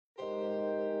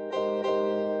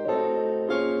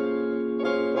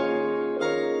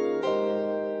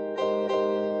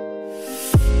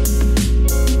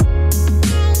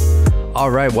All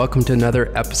right, welcome to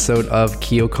another episode of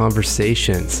Keo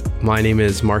Conversations. My name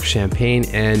is Mark Champagne,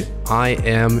 and I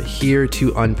am here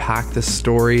to unpack the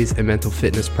stories and mental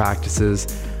fitness practices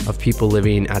of people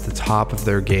living at the top of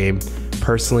their game,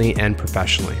 personally and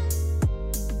professionally.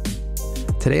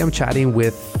 Today I'm chatting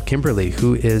with Kimberly,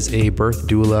 who is a birth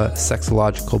doula,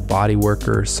 sexological body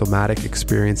worker, somatic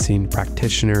experiencing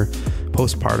practitioner,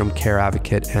 postpartum care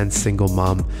advocate, and single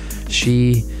mom.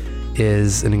 She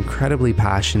is an incredibly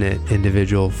passionate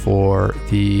individual for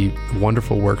the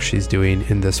wonderful work she's doing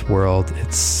in this world.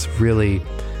 It's really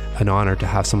an honor to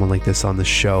have someone like this on the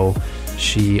show.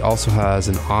 She also has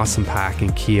an awesome pack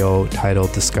in Keo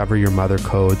titled Discover Your Mother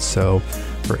Code. So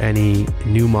for any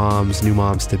new moms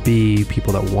to be,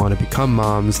 people that want to become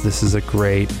moms, this is a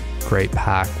great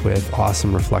pack with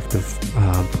awesome reflective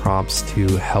prompts to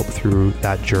help through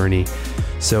that journey.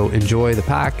 So enjoy the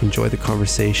pack, enjoy the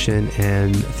conversation,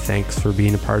 and thanks for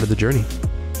being a part of the journey.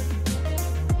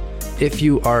 If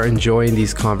you are enjoying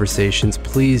these conversations,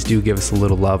 please do give us a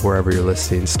little love wherever you're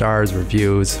listening. Stars,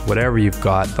 reviews, whatever you've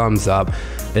got, thumbs up.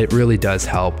 It really does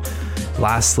help.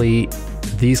 Lastly,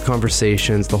 these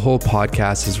conversations, the whole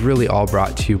podcast is really all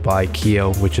brought to you by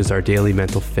Keo, which is our daily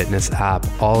mental fitness app.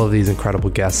 All of these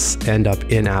incredible guests end up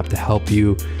in-app to help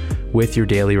you with your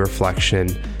daily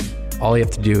reflection. All you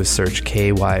have to do is search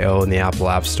KYO in the Apple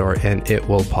App Store and it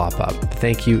will pop up.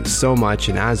 Thank you so much.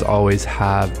 And as always,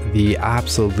 have the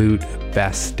absolute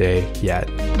best day yet.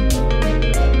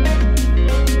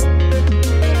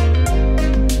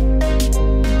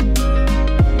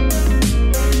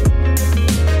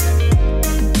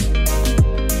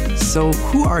 So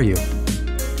who are you?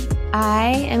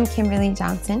 I am Kimberly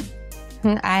Johnson.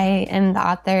 I am the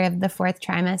author of The Fourth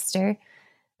Trimester.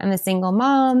 I'm a single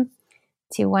mom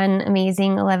to one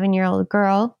amazing 11-year-old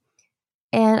girl.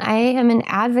 And I am an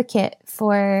advocate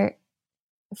for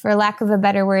lack of a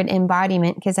better word,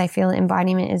 embodiment, because I feel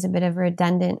embodiment is a bit of a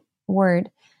redundant word,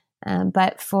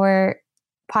 but for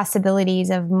possibilities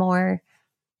of more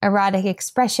erotic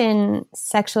expression,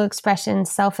 sexual expression,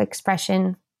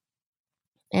 self-expression.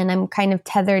 And I'm kind of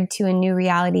tethered to a new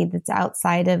reality that's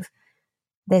outside of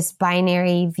this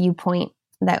binary viewpoint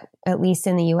that, at least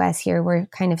in the US here, we're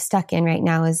kind of stuck in right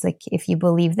now, is like, if you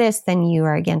believe this, then you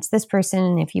are against this person.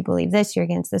 And if you believe this, you're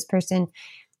against this person.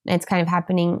 And it's kind of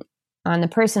happening on the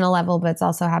personal level, but it's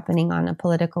also happening on a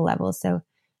political level. So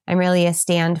I'm really a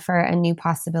stand for a new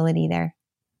possibility there.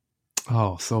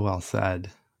 Oh, so well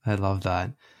said. I love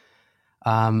that.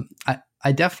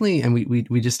 I definitely, and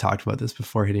we just talked about this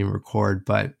before hitting record,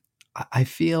 but I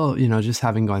feel, just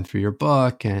having gone through your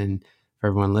book, and for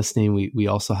everyone listening, we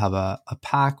also have a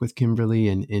pack with Kimberly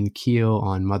and in Keo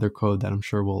on Mother Code that I'm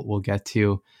sure we'll get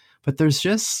to. But there's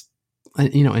just,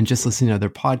 and just listening to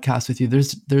other podcasts with you,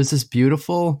 there's this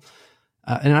beautiful,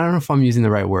 and I don't know if I'm using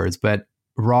the right words, but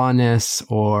rawness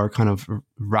or kind of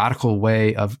radical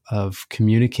way of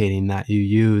communicating that you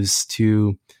use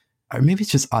to, or maybe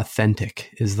it's just authentic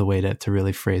is the way to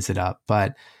really phrase it up,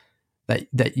 but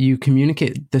that you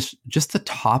communicate this, just the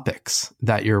topics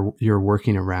that you're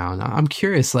working around. I'm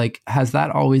curious, like, has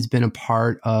that always been a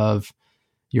part of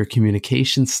your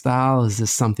communication style? Is this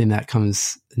something that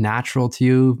comes natural to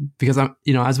you? Because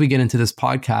as we get into this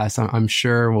podcast, I'm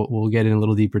sure we'll get in a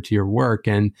little deeper to your work,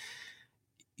 and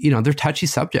they're touchy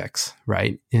subjects,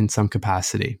 right, in some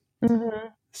capacity. Mm-hmm.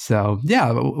 So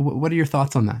yeah, what are your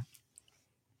thoughts on that?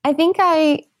 I think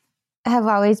I have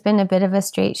always been a bit of a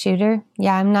straight shooter.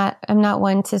 Yeah, I'm not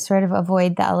one to sort of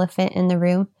avoid the elephant in the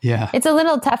room. Yeah. It's a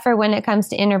little tougher when it comes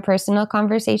to interpersonal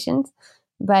conversations,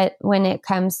 but when it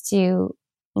comes to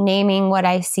naming what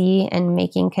I see and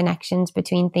making connections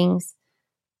between things,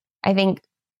 I think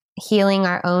healing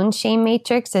our own shame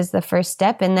matrix is the first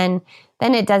step. And then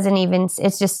it doesn't even,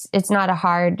 it's not a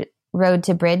hard road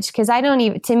to bridge, because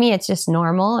to me, it's just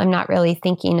normal. I'm not really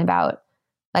thinking about,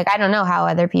 like, I don't know how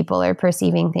other people are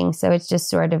perceiving things. So it's just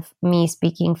sort of me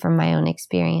speaking from my own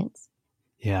experience.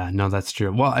 Yeah, no, that's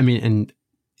true. Well, I mean, and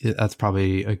that's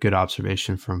probably a good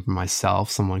observation from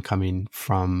myself, someone coming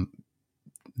from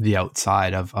the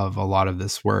outside of a lot of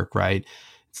this work, right?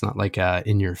 It's not like a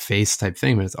in your face type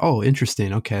thing, but it's, oh,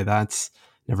 interesting. Okay, that's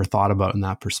never thought about in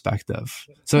that perspective.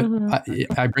 So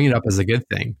mm-hmm. I bring it up as a good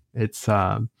thing. It's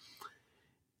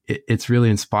really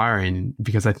inspiring,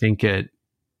 because I think it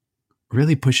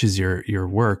really pushes your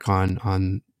work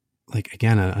on like,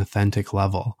 again, an authentic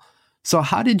level. So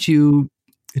how did you,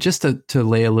 just to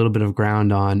lay a little bit of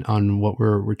ground on what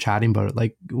we're chatting about,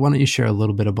 like, why don't you share a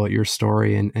little bit about your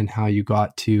story and how you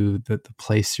got to the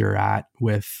place you're at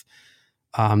with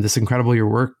this incredible your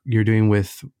work you're doing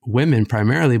with women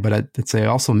primarily, but I'd say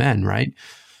also men, right?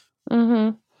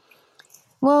 Mm-hmm.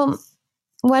 Well,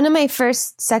 one of my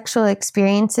first sexual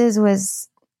experiences was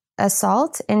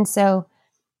assault. And so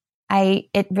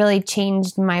it really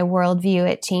changed my worldview.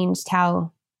 It changed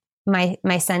how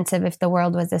my sense of if the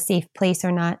world was a safe place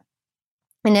or not.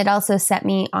 And it also set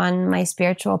me on my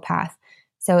spiritual path.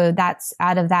 So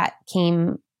out of that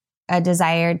came a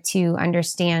desire to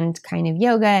understand kind of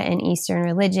yoga and Eastern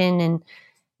religion. And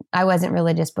I wasn't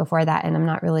religious before that, and I'm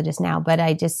not religious now, but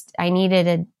I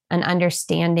needed an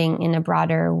understanding in a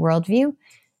broader worldview.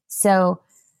 So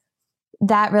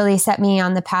that really set me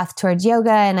on the path towards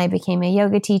yoga, and I became a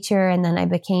yoga teacher, and then I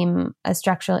became a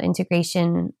structural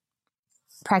integration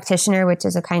practitioner, which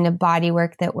is a kind of body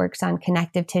work that works on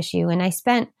connective tissue. And I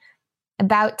spent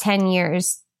about 10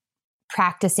 years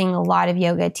practicing a lot of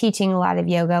yoga, teaching a lot of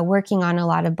yoga, working on a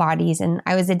lot of bodies. And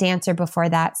I was a dancer before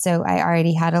that, so I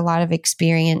already had a lot of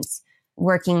experience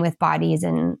working with bodies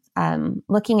and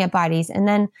looking at bodies. And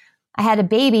then I had a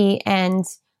baby, and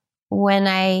when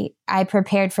I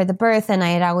prepared for the birth, and I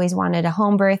had always wanted a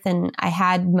home birth, and I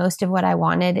had most of what I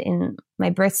wanted in my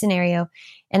birth scenario,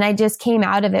 and I just came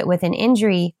out of it with an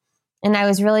injury. And I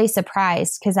was really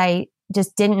surprised because I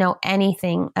just didn't know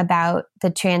anything about the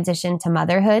transition to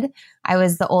motherhood. I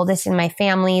was the oldest in my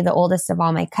family, the oldest of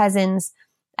all my cousins.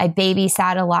 I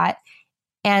babysat a lot.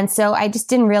 And so I just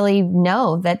didn't really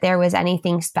know that there was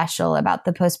anything special about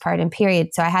the postpartum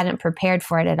period. So I hadn't prepared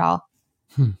for it at all.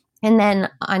 And then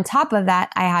on top of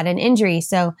that, I had an injury.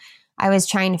 So I was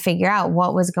trying to figure out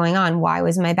what was going on. Why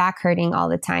was my back hurting all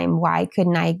the time? Why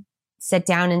couldn't I sit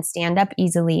down and stand up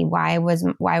easily? Why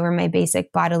were my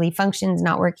basic bodily functions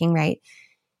not working right?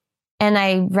 And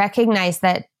I recognized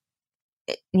that,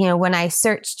 when I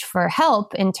searched for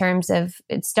help in terms of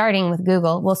starting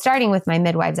with my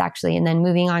midwives actually, and then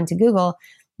moving on to Google,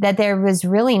 that there was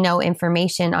really no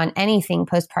information on anything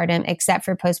postpartum except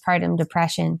for postpartum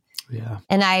depression. Yeah.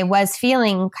 And I was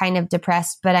feeling kind of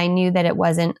depressed, but I knew that it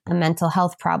wasn't a mental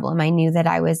health problem. I knew that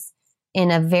I was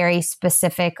in a very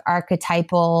specific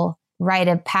archetypal rite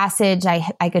of passage.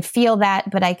 I could feel that,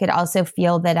 but I could also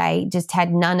feel that I just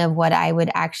had none of what I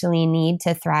would actually need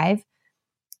to thrive.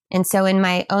 And so in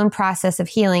my own process of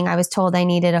healing, I was told I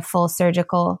needed a full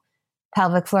surgical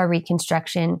pelvic floor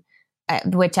reconstruction,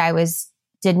 which I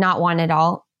did not want at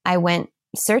all. I went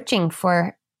searching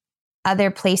for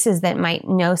other places that might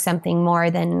know something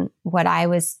more than what I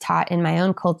was taught in my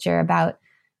own culture about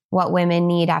what women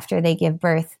need after they give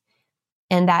birth.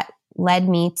 And that led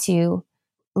me to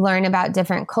learn about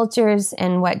different cultures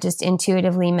and what just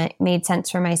intuitively made sense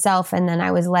for myself. And then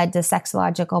I was led to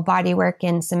sexological bodywork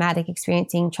and somatic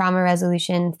experiencing trauma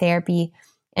resolution therapy.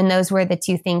 And those were the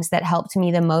two things that helped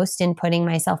me the most in putting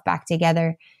myself back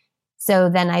together. So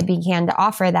then I began to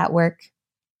offer that work.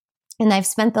 And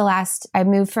I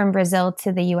moved from Brazil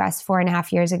to the US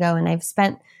 4.5 years ago. And I've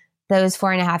spent those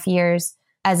 4.5 years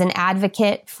as an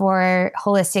advocate for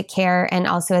holistic care and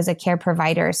also as a care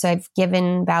provider. So I've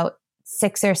given about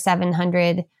 600 or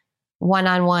 700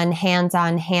 one-on-one,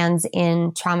 hands-on,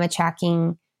 hands-in trauma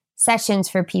tracking sessions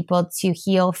for people to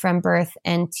heal from birth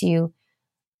and to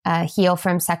heal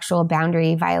from sexual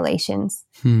boundary violations.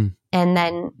 And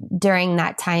then during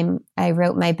that time, I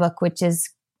wrote my book,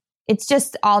 it's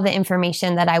just all the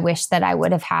information that I wish that I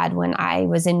would have had when I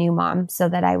was a new mom, so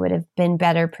that I would have been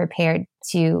better prepared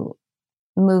to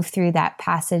move through that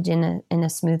passage in a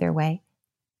smoother way.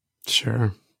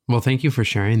 Sure. Well, thank you for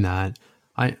sharing that.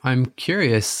 I'm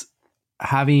curious,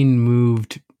 having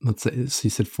moved, let's say, so you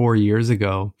said 4 years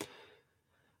ago,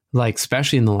 like,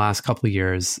 especially in the last couple of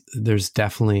years, there's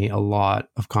definitely a lot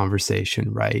of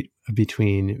conversation, right,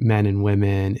 between men and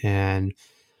women and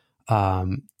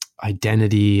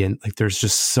identity. And like, there's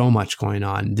just so much going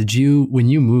on. When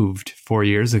you moved 4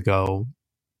 years ago,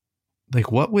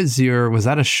 like, was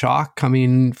that a shock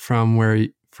coming from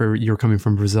you're coming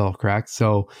from Brazil, correct?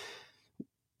 So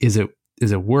is it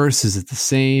worse? Is it the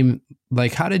same?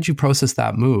 Like, how did you process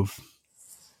that move?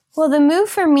 Well, the move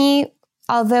for me,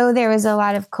 although there was a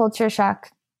lot of culture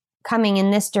shock coming in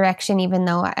this direction, even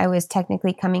though I was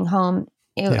technically coming home,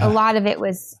 a lot of it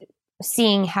was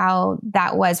seeing how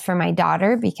that was for my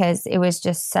daughter, because it was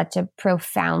just such a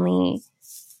profoundly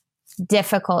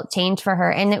difficult change for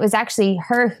her. And it was actually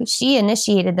she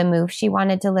initiated the move. She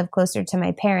wanted to live closer to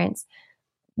my parents.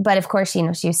 But of course, she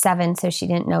was 7, so she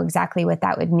didn't know exactly what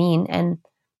that would mean. And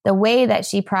the way that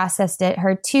she processed it,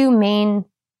 she's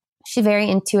a very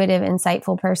intuitive,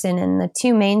 insightful person. And the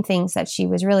two main things that she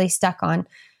was really stuck on,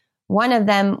 one of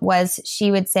them was she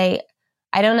would say,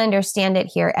 I don't understand it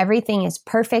here. Everything is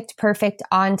perfect,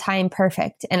 on time,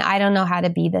 perfect. And I don't know how to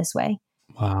be this way.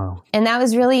 Wow. And that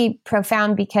was really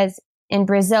profound, because in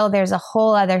Brazil, there's a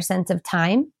whole other sense of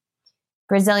time.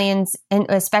 Brazilians, and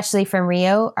especially from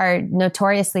Rio, are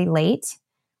notoriously late,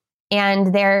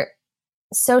 and their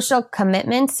social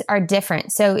commitments are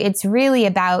different. So it's really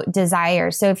about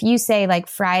desire. So if you say like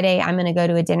Friday, I'm going to go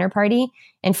to a dinner party,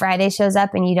 and Friday shows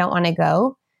up and you don't want to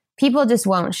go, people just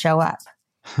won't show up.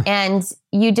 And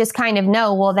you just kind of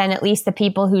know, well, then at least the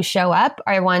people who show up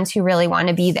are ones who really want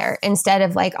to be there, instead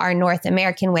of like our North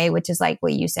American way, which is like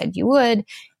what you said you would.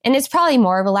 And it's probably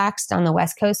more relaxed on the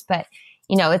West Coast, but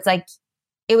it's like,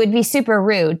 it would be super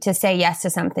rude to say yes to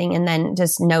something and then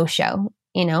just no show,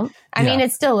 I mean,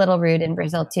 it's still a little rude in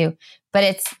Brazil too,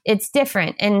 but it's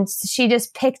different. And she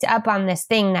just picked up on this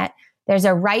thing that there's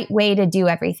a right way to do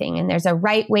everything, and there's a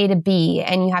right way to be.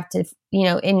 And you have to,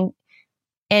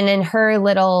 in her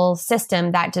little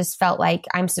system, that just felt like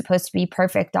I'm supposed to be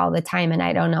perfect all the time, and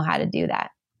I don't know how to do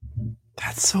that.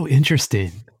 That's so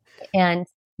interesting. And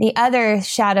the other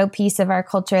shadow piece of our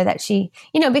culture that she,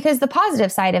 because the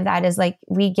positive side of that is like,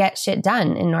 we get shit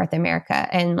done in North America.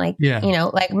 And like,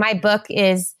 like my book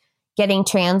is getting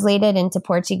translated into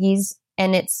Portuguese,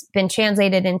 and it's been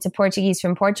translated into Portuguese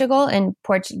from Portugal and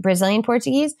Brazilian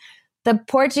Portuguese. The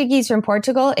Portuguese from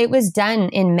Portugal, it was done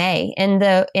in May, and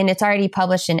it's already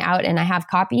published and out, and I have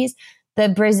copies. The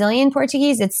Brazilian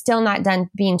Portuguese, it's still not done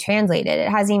being translated. It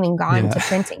hasn't even gone to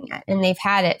printing yet, and they've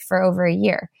had it for over a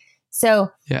year.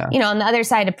 So, on the other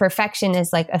side of perfection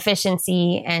is like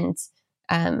efficiency and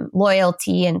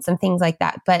loyalty and some things like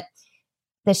that. But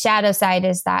the shadow side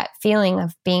is that feeling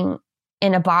of being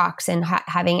in a box and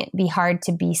having it be hard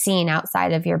to be seen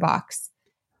outside of your box.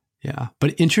 Yeah.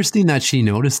 But interesting that she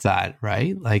noticed that,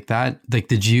 right? Like that, like,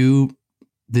 did you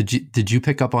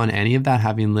pick up on any of that,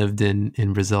 having lived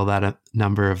in Brazil that a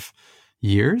number of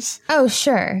years? Oh,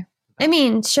 sure. I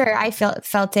mean, sure. I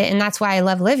felt it. And that's why I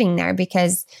love living there,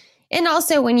 because, and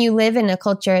also when you live in a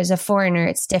culture as a foreigner,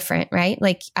 it's different, right?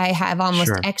 Like I have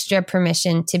almost extra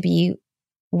permission to be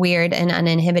weird and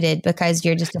uninhibited because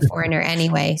you're just a foreigner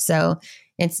anyway. So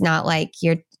it's not like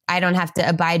I don't have to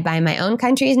abide by my own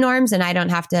country's norms, and I don't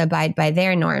have to abide by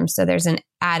their norms. So there's an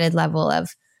added level of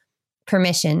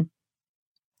permission.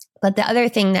 But the other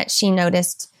thing that she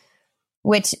noticed,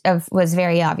 which was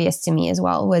very obvious to me as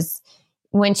well, was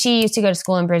when she used to go to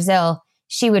school in Brazil,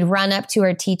 she would run up to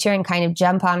her teacher and kind of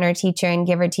jump on her teacher and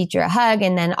give her teacher a hug.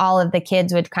 And then all of the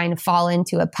kids would kind of fall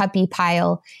into a puppy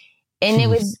pile.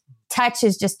 And touch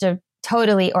is just a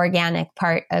totally organic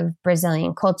part of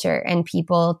Brazilian culture, and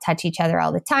people touch each other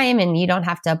all the time, and you don't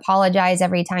have to apologize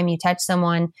every time you touch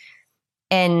someone.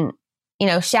 And,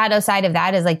 shadow side of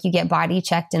that is like you get body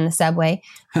checked in the subway.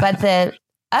 But the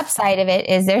upside of it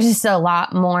is there's just a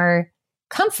lot more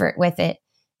comfort with it.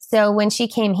 So when she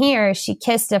came here, she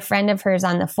kissed a friend of hers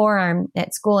on the forearm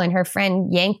at school, and her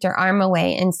friend yanked her arm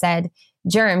away and said,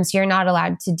 "Germs, you're not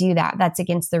allowed to do that. That's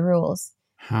against the rules."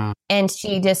 And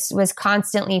she just was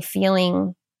constantly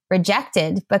feeling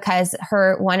rejected because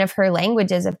one of her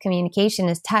languages of communication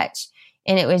is touch.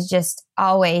 And it was just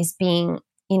always being,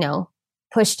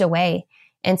 pushed away.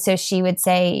 And so she would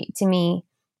say to me,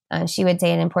 she would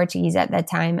say it in Portuguese at that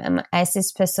time,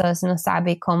 "Essas pessoas não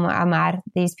sabem como amar."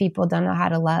 These people don't know how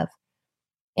to love.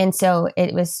 And so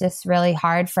it was just really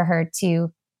hard for her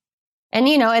to, and,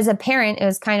 as a parent, it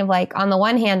was kind of like, on the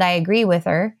one hand, I agree with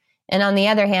her. And on the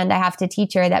other hand, I have to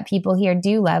teach her that people here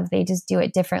do love. They just do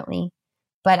it differently.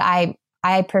 But I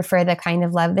prefer the kind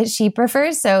of love that she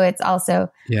prefers. So it's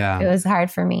also, it was hard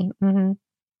for me. Mm-hmm.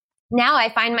 Now I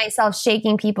find myself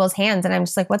shaking people's hands, and I'm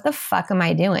just like, what the fuck am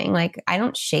I doing? Like, I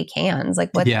don't shake hands.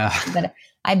 Like, what? Yeah. But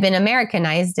I've been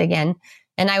Americanized again.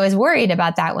 And I was worried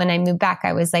about that when I moved back.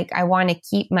 I was like, I want to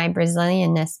keep my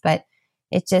Brazilianness, but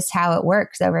it's just how it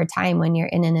works over time when you're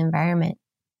in an environment.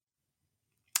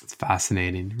 It's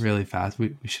fascinating. Really fast.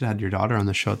 We should have had your daughter on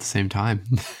the show at the same time.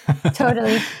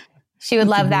 Totally. She would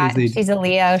love that. She's a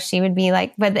Leo. She would be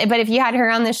like, but if you had her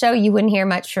on the show, you wouldn't hear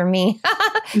much from me.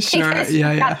 Sure.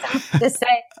 Yeah. To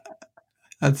say.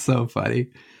 That's so funny.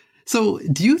 So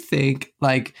do you think,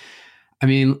 like, I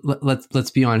mean,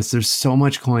 let's be honest, there's so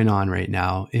much going on right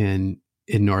now in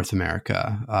North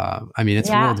America. I mean, it's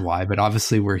worldwide, but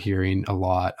obviously we're hearing a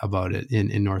lot about it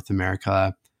in North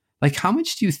America. Like, how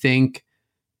much do you think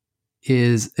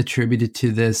is attributed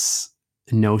to this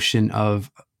notion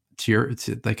of, to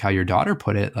like how your daughter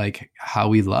put it, like how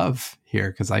we love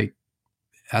here? Because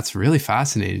that's really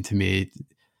fascinating to me.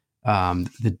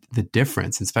 The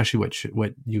difference, especially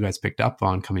what you guys picked up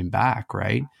on coming back,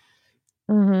 right?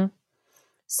 Mm-hmm.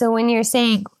 So when you're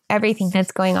saying everything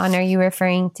that's going on, are you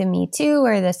referring to Me Too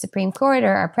or the Supreme Court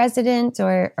or our president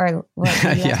or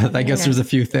what? Yeah, I guess there's a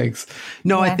few things.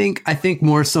 No, yeah. I think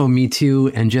more so Me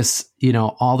Too, and just,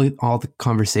 all the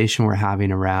conversation we're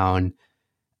having around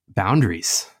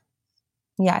boundaries.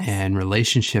 Yes. And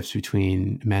relationships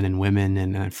between men and women,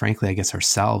 and frankly, I guess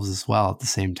ourselves as well at the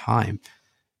same time.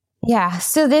 Yeah.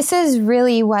 So this is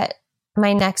really what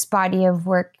my next body of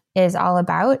work is all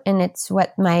about. And it's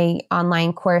what my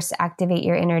online course, Activate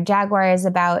Your Inner Jaguar, is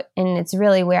about. And it's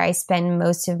really where I spend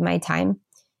most of my time,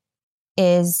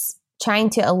 is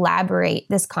trying to elaborate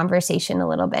this conversation a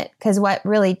little bit. Because what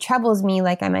really troubles me,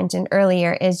 like I mentioned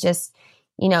earlier, is just,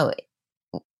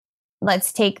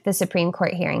 let's take the Supreme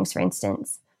Court hearings, for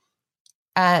instance.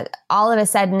 All of a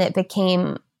sudden it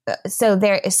became, so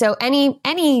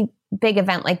any big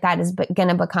event like that is going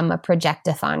to become a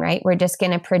projectathon, right? We're just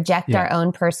going to project our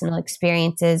own personal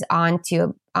experiences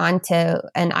onto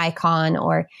an icon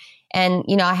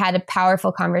I had a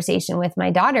powerful conversation with my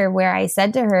daughter where I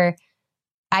said to her,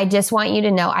 I just want you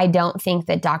to know, I don't think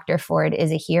that Dr. Ford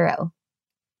is a hero.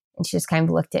 And she just kind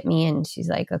of looked at me and she's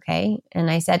like, okay.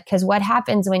 And I said, because what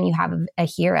happens when you have a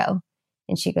hero?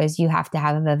 And she goes, you have to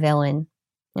have a villain.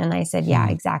 And I said, yeah,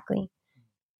 exactly.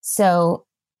 So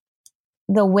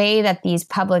the way that these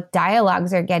public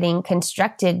dialogues are getting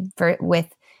constructed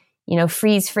with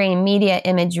freeze frame media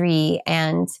imagery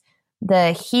and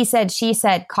the he said, she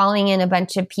said, calling in a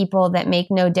bunch of people that make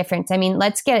no difference. I mean,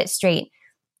 let's get it straight.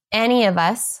 Any of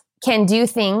us can do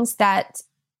things that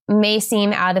may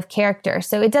seem out of character.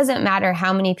 So it doesn't matter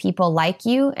how many people like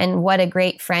you and what a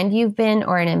great friend you've been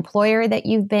or an employer that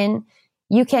you've been,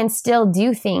 you can still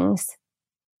do things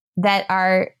that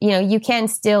are, you can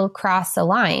still cross a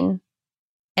line.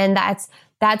 And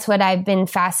that's what I've been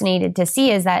fascinated to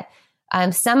see, is that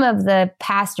some of the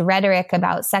past rhetoric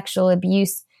about sexual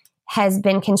abuse has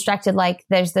been constructed like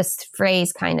there's this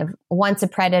phrase kind of once a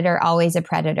predator, always a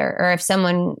predator, or if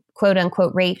someone quote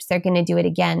unquote rapes, they're going to do it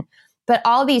again. But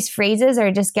all these phrases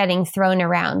are just getting thrown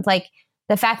around. Like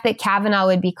the fact that Kavanaugh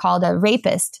would be called a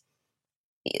rapist.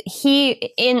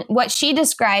 In what she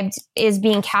described is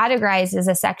being categorized as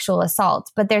a sexual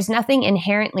assault, but there's nothing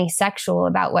inherently sexual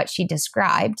about what she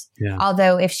described. Yeah.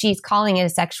 Although if she's calling it a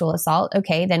sexual assault,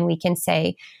 okay, then we can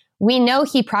say, we know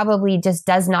he probably just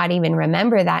does not even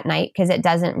remember that night because it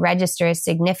doesn't register as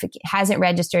significant, hasn't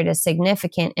registered as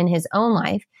significant in his own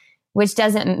life, which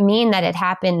doesn't mean that it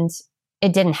happened.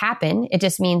 It didn't happen. It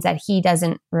just means that he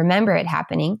doesn't remember it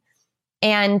happening.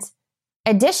 And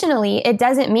additionally, it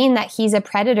doesn't mean that he's a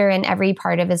predator in every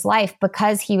part of his life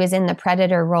because he was in the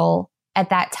predator role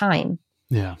at that time.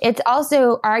 Yeah. It's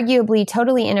also arguably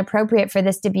totally inappropriate for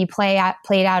this to be played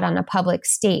out on a public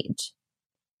stage,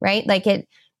 right?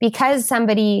 Because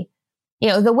somebody,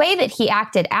 the way that he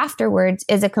acted afterwards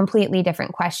is a completely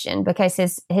different question, because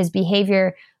his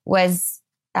behavior was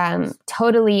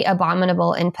totally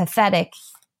abominable and pathetic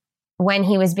when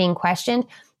he was being questioned.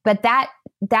 But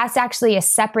that's actually a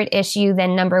separate issue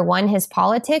than, number one, his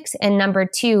politics, and number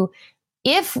two,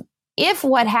 if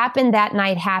what happened that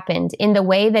night happened in the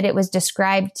way that it was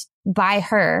described by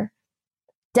her,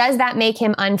 does that make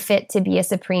him unfit to be a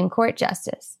Supreme Court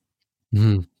justice?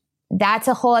 Mm. That's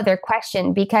a whole other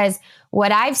question, because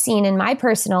what I've seen in my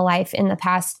personal life in the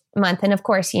past month, and of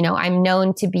course, I'm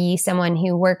known to be someone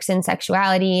who works in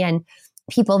sexuality, and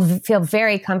people feel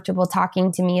very comfortable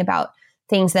talking to me about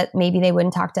things that maybe they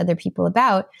wouldn't talk to other people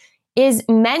about, is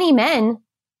many men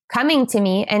coming to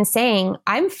me and saying,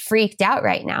 I'm freaked out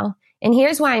right now. And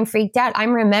here's why I'm freaked out.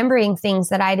 I'm remembering things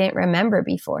that I didn't remember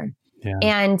before. Yeah.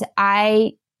 And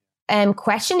I am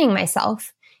questioning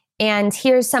myself. And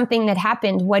here's something that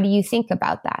happened. What do you think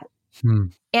about that?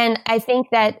 And I think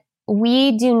that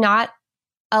we do not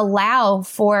allow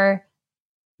for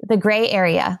the gray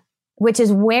area, which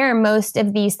is where most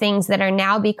of these things that are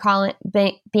now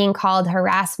being called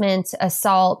harassment,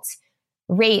 assault,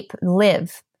 rape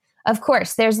live. Of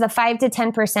course, there's the 5 to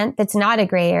 10% that's not a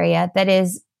gray area, that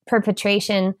is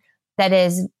perpetration, that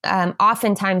is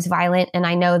oftentimes violent. And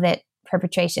I know that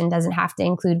perpetration doesn't have to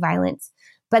include violence.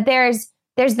 But there's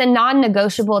the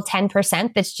non-negotiable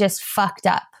 10% that's just fucked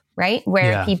up, right?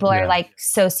 Where people are like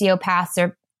sociopaths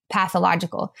or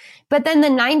pathological. But then the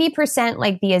 90%,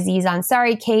 like the Aziz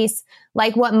Ansari case,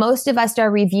 like what most of us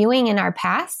are reviewing in our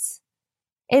pasts,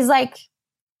 is like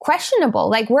questionable.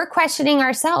 Like we're questioning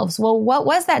ourselves. Well, what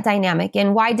was that dynamic?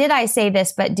 And why did I say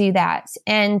this but do that?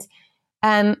 And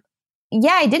I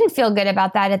didn't feel good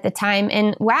about that at the time.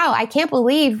 And wow, I can't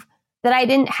believe that I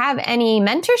didn't have any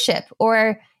mentorship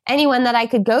or anyone that I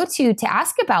could go to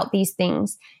ask about these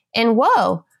things. And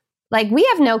whoa, like we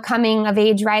have no coming of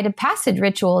age rite of passage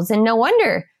rituals. And no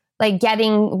wonder like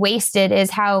getting wasted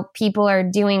is how people are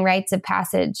doing rites of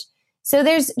passage. So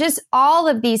there's just all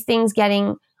of these things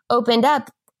getting opened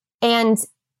up, and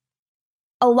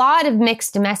a lot of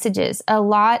mixed messages, a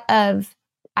lot of,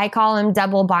 I call them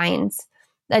double binds.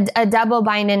 a double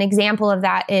bind, an example of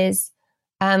that is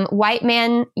white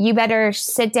man, you better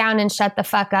sit down and shut the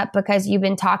fuck up because you've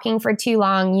been talking for too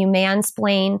long. You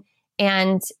mansplain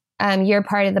and you're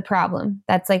part of the problem.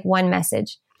 That's like one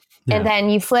message. Yeah. And then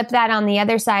you flip that on the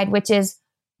other side, which is,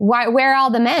 where are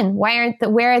all the men? Where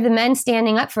are the men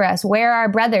standing up for us? Where are our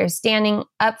brothers standing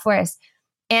up for us?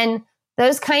 And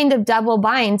those kind of double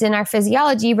binds in our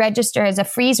physiology register as a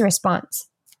freeze response.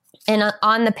 And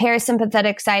on the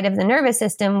parasympathetic side of the nervous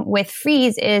system with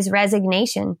freeze is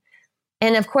resignation.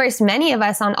 And of course, many of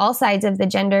us on all sides of the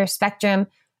gender spectrum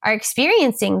are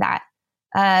experiencing that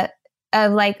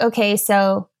of like, okay,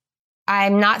 so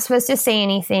I'm not supposed to say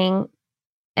anything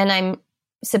and I'm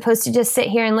supposed to just sit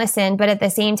here and listen. But at the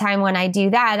same time, when I do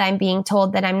that, I'm being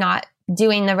told that I'm not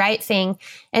doing the right thing.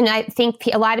 And I think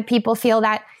a lot of people feel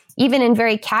that even in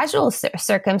very casual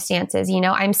circumstances.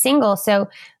 I'm single. So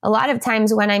a lot of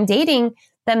times when I'm dating,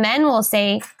 the men will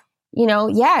say,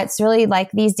 yeah, it's really like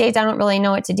these days, I don't really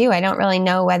know what to do. I don't really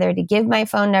know whether to give my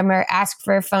phone number, ask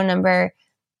for a phone number.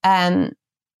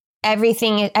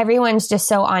 Everyone's just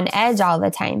so on edge all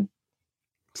the time.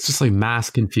 It's just like mass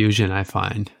confusion, I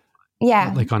find.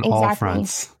 Yeah, like on all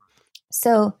fronts.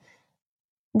 So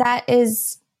that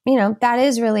is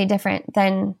really different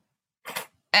than,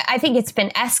 I think it's been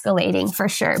escalating for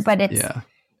sure, but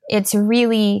it's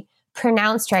really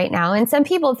pronounced right now. And some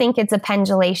people think it's a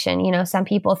pendulation. Some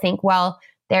people think, well,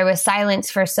 there was silence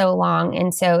for so long.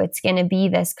 And so it's going to be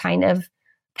this kind of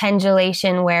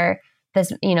pendulation where this,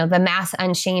 the mass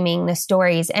unshaming, the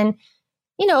stories. And,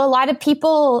 a lot of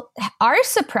people are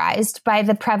surprised by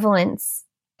the prevalence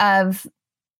of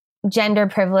gender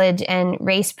privilege and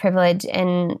race privilege.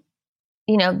 And,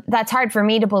 that's hard for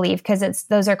me to believe because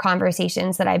those are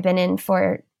conversations that I've been in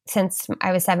for since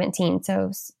I was 17.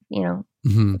 So,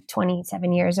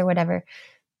 27 years or whatever.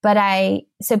 But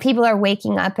so people are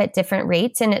waking up at different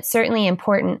rates and it's certainly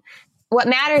important. What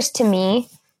matters to me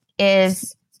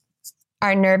is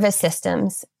our nervous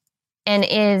systems and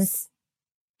is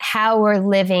how we're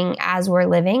living as we're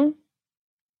living.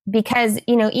 Because,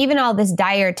 even all this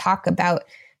dire talk about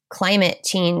climate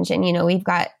change and, we've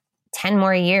got 10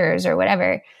 more years or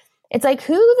whatever. It's like,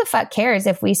 who the fuck cares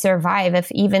if we survive,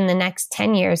 if even the next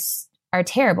 10 years are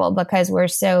terrible because we're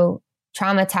so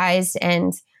traumatized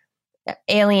and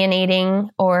alienating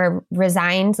or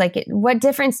resigned? Like, what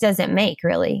difference does it make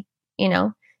really?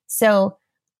 So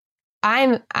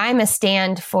I'm a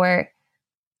stand for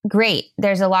great.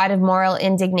 There's a lot of moral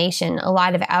indignation, a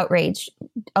lot of outrage.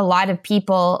 A lot of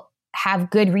people have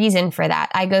good reason for that.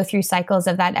 I go through cycles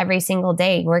of that every single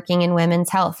day working in women's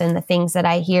health and the things that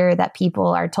I hear that people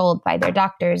are told by their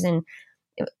doctors and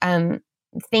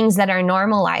things that are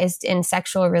normalized in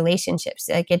sexual relationships.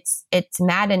 Like it's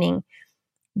maddening.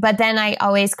 But then I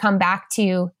always come back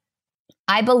to,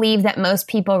 I believe that most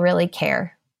people really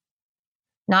care.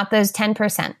 Not those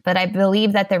 10%, but I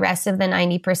believe that the rest of the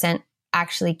 90%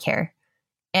 actually care.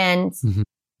 And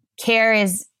care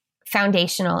is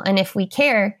foundational. And if we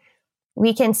care,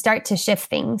 we can start to shift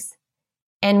things.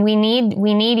 And we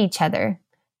need each other.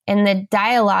 And the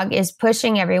dialogue is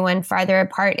pushing everyone farther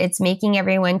apart. It's making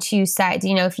everyone choose sides.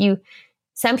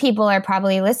 Some people are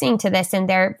probably listening to this and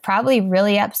they're probably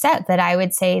really upset that I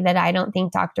would say that I don't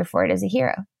think Dr. Ford is a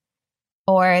hero,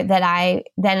 or that I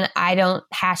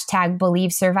don't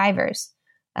 #believe survivors.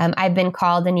 I've been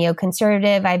called a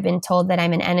neoconservative. I've been told that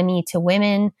I'm an enemy to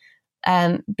women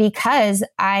because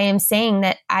I am saying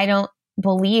that I don't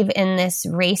believe in this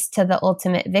race to the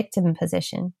ultimate victim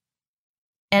position.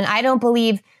 And I don't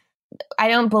believe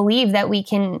that we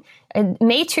can,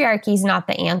 matriarchy is not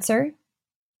the answer.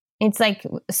 It's like,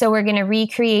 so we're going to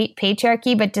recreate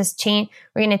patriarchy, but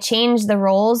we're going to change the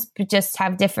roles, but just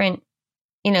have different,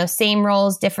 same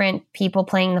roles, different people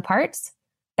playing the parts.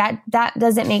 That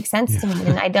doesn't make sense to me.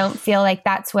 And I don't feel like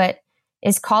that's what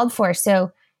is called for.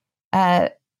 So I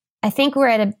think we're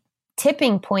at a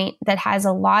tipping point that has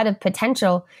a lot of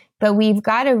potential, but we've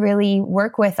got to really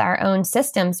work with our own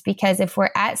systems, because if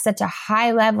we're at such a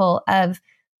high level of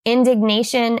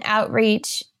indignation,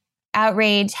 outrage,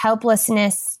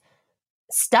 helplessness,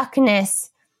 stuckness,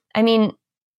 I mean,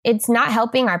 it's not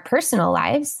helping our personal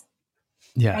lives.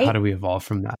 Yeah. Right? How do we evolve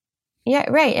from that? Yeah,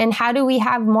 right. And how do we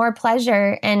have more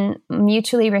pleasure and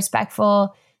mutually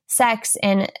respectful sex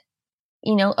and,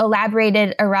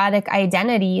 elaborated erotic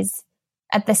identities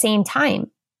at the same time?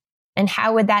 And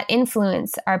how would that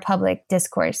influence our public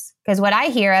discourse? Because what I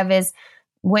hear of is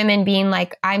women being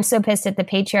like, I'm so pissed at the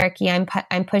patriarchy,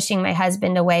 I'm pushing my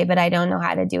husband away, but I don't know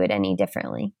how to do it any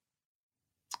differently.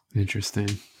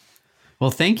 Interesting.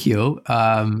 Well, thank you.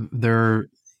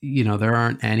 there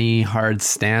aren't any hard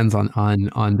stands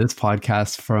on this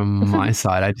podcast from my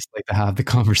side. I just like to have the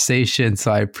conversation.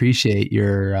 So I appreciate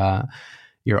your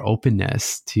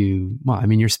openness to, well, I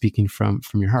mean, you're speaking from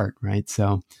your heart, right?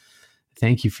 So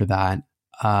thank you for that.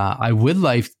 I would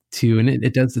like to, and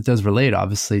it does relate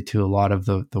obviously to a lot of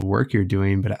the work you're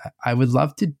doing, but I would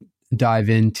love to dive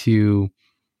into,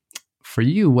 for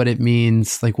you, what it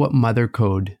means, like what mother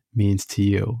code means to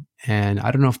you. And I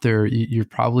don't know if you're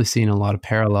probably seeing a lot of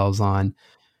parallels on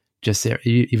just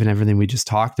even everything we just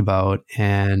talked about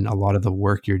and a lot of the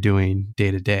work you're doing day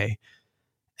to day,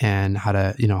 and how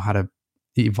to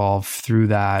evolve through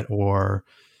that, or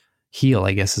heal,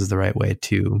 I guess is the right way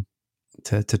to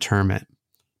term it.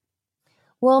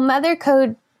 Well, mother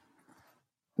code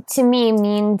to me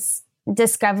means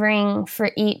discovering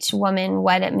for each woman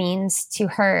what it means to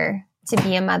her to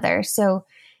be a mother. So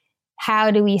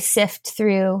how do we sift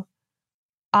through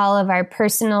all of our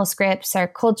personal scripts, our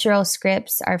cultural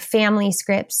scripts, our family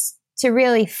scripts, to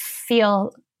really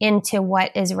feel into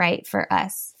what is right for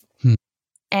us?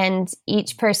 And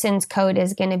each person's code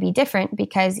is going to be different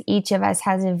because each of us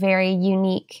has a very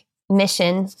unique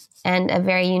mission and a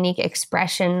very unique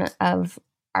expression of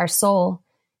our soul.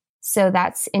 So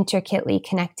that's intricately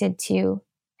connected to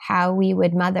how we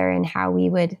would mother and how we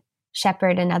would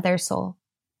shepherd another soul.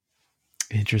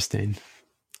 Interesting.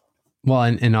 Well,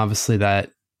 and obviously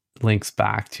that links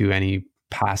back to any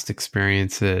past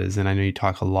experiences. And I know you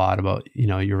talk a lot about,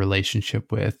 your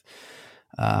relationship with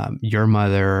your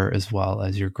mother as well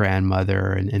as your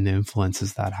grandmother and the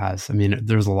influences that has. I mean,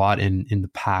 there's a lot in the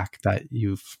pack that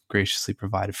you've graciously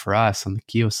provided for us on the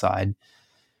Kio side,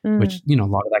 which, a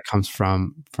lot of that comes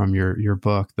from your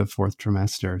book, The Fourth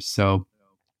Trimester. So,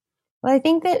 well, I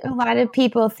think that a lot of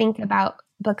people think about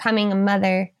becoming a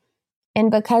mother,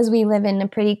 and because we live in a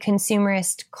pretty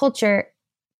consumerist culture,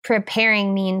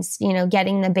 preparing means,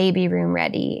 getting the baby room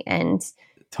ready and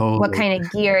totally. What kind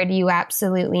of gear do you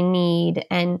absolutely need?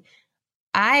 And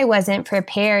I wasn't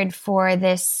prepared for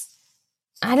this.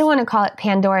 I don't want to call it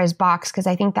Pandora's box because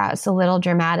I think that's a little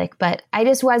dramatic, but I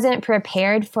just wasn't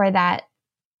prepared for that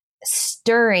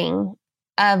stirring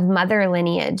of mother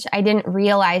lineage. I didn't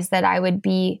realize that I would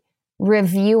be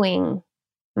reviewing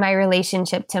my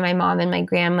relationship to my mom and my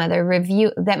grandmother,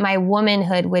 that my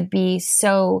womanhood would be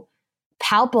so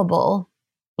palpable.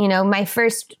 One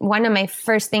of my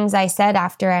first things I said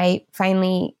after I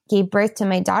finally gave birth to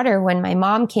my daughter, when my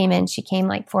mom came in, she came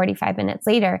like 45 minutes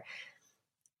later.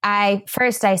 I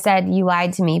said, "You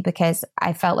lied to me," because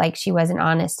I felt like she wasn't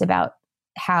honest about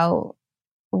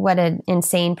what an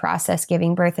insane process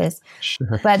giving birth is.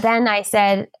 Sure. But then I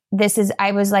said,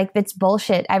 I was like, that's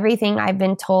bullshit. Everything I've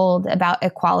been told about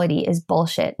equality is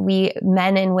bullshit. We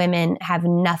men and women have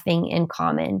nothing in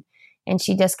common. And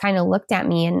she just kind of looked at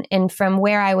me, and from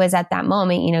where I was at that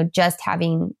moment, just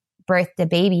having birthed a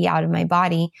baby out of my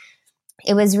body,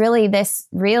 it was really this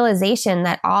realization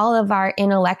that all of our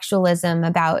intellectualism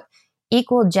about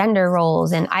equal gender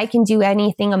roles and I can do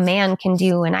anything a man can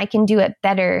do and I can do it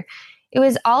better, it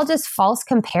was all just false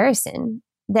comparison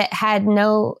that had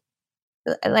no,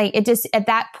 it just, at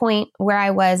that point where I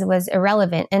was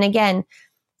irrelevant. And again,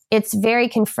 it's very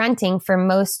confronting for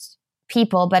most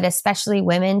people, but especially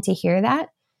women, to hear that.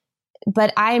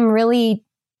 But I'm really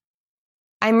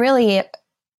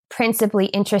principally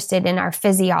interested in our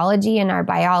physiology and our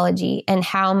biology and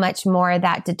how much more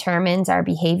that determines our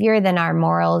behavior than our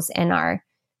morals and our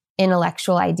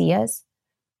intellectual ideas.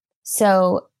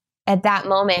 So at that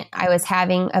moment, I was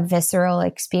having a visceral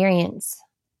experience.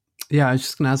 Yeah, I was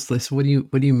just going to ask, Lisa, what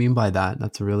do you mean by that?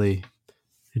 That's a really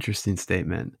interesting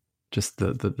statement. Just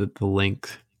the link.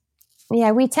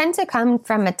 Yeah, we tend to come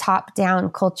from a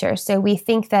top-down culture. So we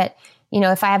think that,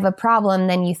 if I have a problem,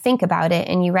 then you think about it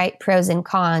and you write pros and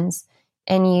cons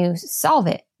and you solve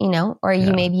it, or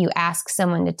maybe you ask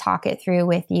someone to talk it through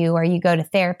with you, or you go to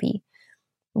therapy.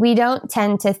 We don't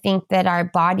tend to think that our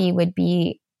body would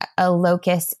be a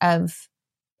locus of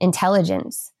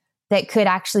intelligence that could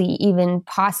actually even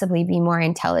possibly be more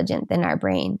intelligent than our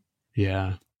brain.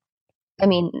 Yeah. I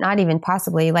mean, not even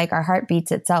possibly. Like, our heart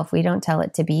beats itself. We don't tell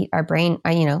it to beat. Our brain,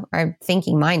 our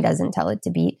thinking mind doesn't tell it to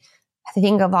beat.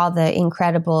 Think of all the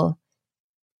incredible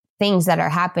things that are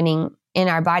happening in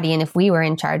our body. And if we were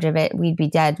in charge of it, we'd be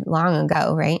dead long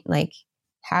ago, right? Like,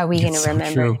 how are we going to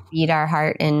remember to beat our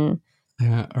heart and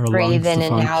breathe in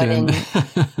and out? And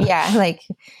yeah, like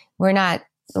we're not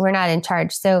in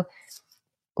charge. So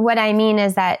what I mean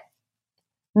is that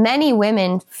many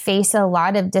women face a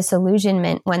lot of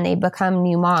disillusionment when they become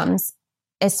new moms,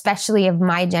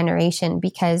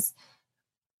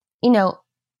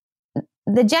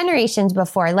 the generations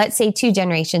before, let's say 2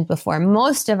 generations before,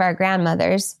 most of our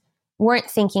grandmothers weren't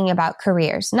thinking about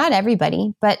careers. Not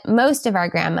everybody, but most of our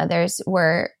grandmothers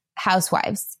were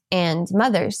housewives and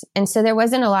mothers. And so there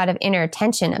wasn't a lot of inner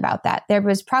tension about that. There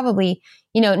was probably,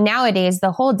 nowadays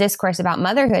the whole discourse about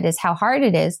motherhood is how hard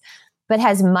it is. But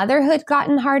has motherhood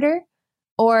gotten harder?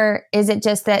 Or is it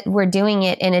just that we're doing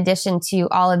it in addition to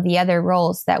all of the other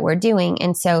roles that we're doing?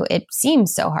 And so it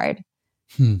seems so hard.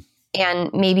 And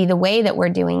maybe the way that we're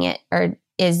doing it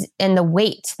and the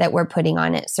weight that we're putting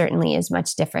on it certainly is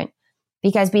much different.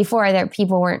 Because before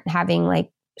people weren't having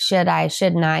like, should I,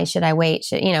 shouldn't I, should I wait?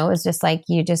 It was just like,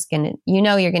 you're going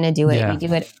to do it. Yeah. You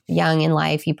do it young in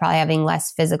life. You're probably having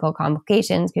less physical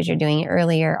complications because you're doing it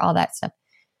earlier, all that stuff.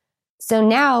 So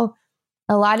now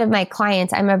a lot of my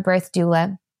clients, I'm a birth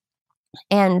doula,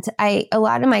 and a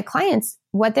lot of my clients,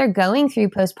 what they're going through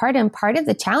postpartum, part of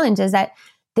the challenge is that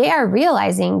they are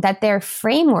realizing that their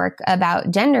framework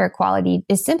about gender equality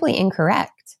is simply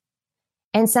incorrect.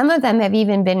 And some of them have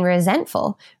even been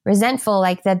resentful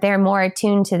like that they're more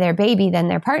attuned to their baby than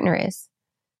their partner is.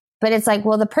 But it's like,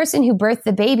 well, the person who birthed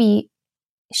the baby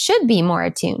should be more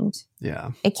attuned.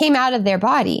 Yeah. It came out of their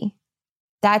body.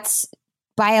 That's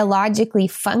biologically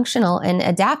functional and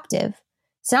adaptive.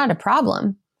 It's not a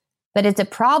problem, but it's a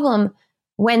problem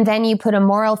when then you put a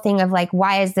moral thing of like,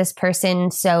 why is this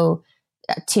person so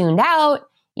tuned out?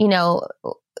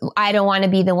 I don't want to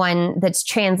be the one that's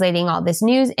translating all this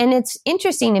news. And it's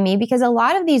interesting to me because a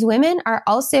lot of these women are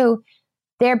also,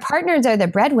 their partners are the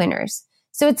breadwinners.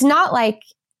 So it's not like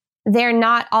they're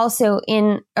not also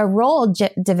in a role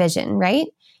division, right?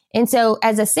 And so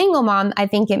as a single mom, I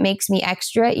think it makes me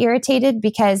extra irritated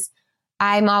because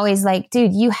I'm always like,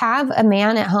 dude, you have a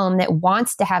man at home that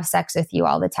wants to have sex with you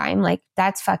all the time. Like,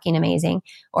 that's fucking amazing.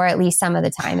 Or at least some of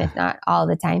the time, if not all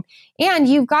the time. And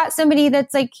you've got somebody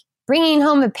that's like bringing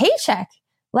home a paycheck.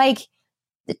 Like,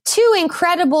 the 2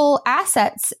 incredible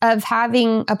assets of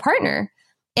having a partner.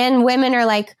 And women are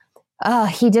like, oh,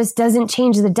 he just doesn't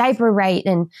change the diaper right.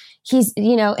 And he's,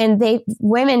 and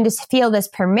women just feel this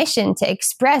permission to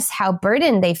express how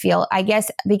burdened they feel, I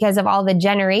guess, because of all the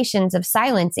generations of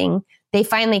silencing, they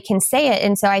finally can say it.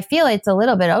 And so I feel it's a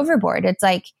little bit overboard. It's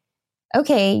like,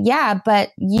 okay, yeah, but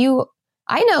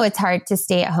I know it's hard to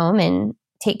stay at home and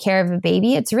take care of a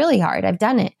baby. It's really hard. I've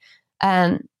done it.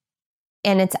 And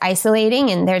it's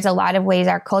isolating. And there's a lot of ways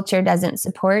our culture doesn't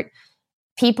support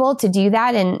people to do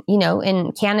that. And,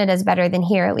 in Canada's better than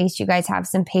here. At least you guys have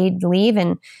some paid leave.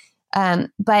 And,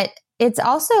 but it's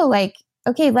also like,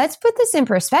 okay, let's put this in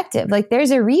perspective. Like,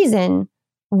 there's a reason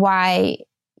why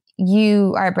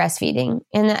you are breastfeeding.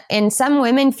 And some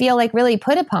women feel like really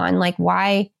put upon, like,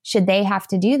 why should they have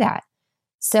to do that?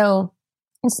 So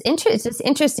it's just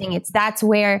interesting. That's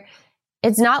where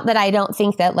it's not that I don't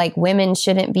think that like women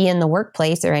shouldn't be in the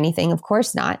workplace or anything. Of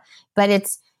course not. But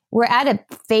we're at a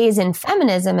phase in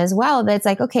feminism as well that's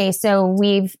like, okay, so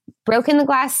we've broken the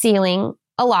glass ceiling,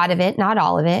 a lot of it, not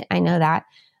all of it. I know that.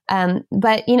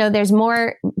 But there's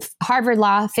more Harvard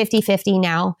law, 50-50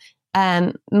 now,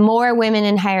 more women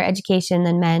in higher education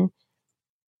than men.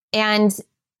 And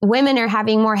women are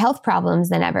having more health problems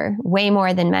than ever, way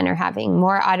more than men are having,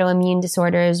 more autoimmune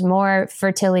disorders, more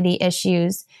fertility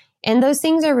issues. And those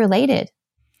things are related.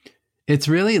 It's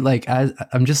really like, as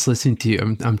I'm just listening to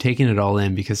you, I'm taking it all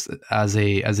in because as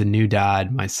a new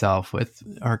dad myself with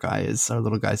our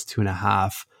little guy's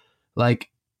 2.5, like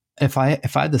if I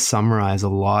had to summarize a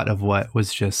lot of what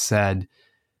was just said,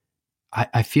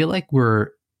 I feel like we're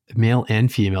male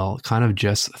and female kind of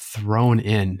just thrown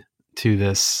in to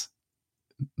this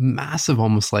massive,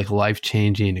 almost like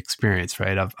life-changing experience,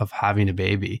 right? Of having a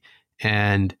baby.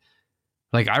 And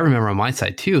like, I remember on my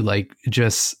side too, like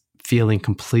just feeling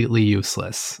completely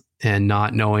useless and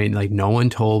not knowing, like no one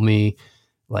told me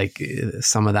like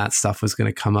some of that stuff was going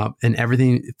to come up and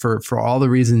everything for all the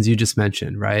reasons you just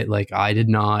mentioned, right? Like I did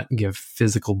not give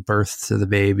physical birth to the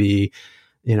baby.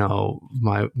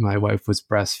 My wife was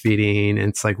breastfeeding and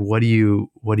it's like, what do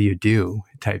you do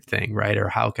type thing, right? Or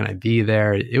how can I be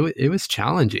there? It was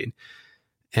challenging.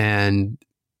 And,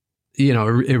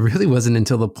 it really wasn't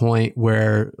until the point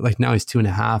where like now he's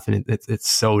 2.5 and it's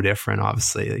so different,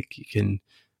 obviously, like you can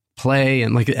play.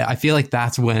 And like, I feel like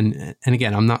that's when, and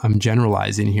again, I'm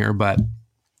generalizing here, but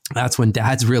that's when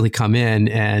dads really come in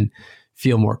and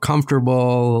feel more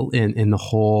comfortable in the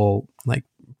whole like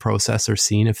process or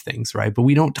scene of things, right? But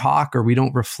we don't talk or we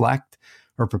don't reflect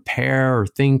or prepare or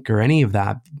think or any of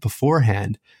that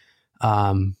beforehand.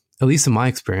 At least in my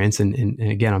experience, and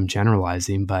again, I'm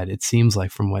generalizing, but it seems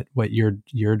like from what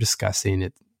you're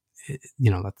discussing,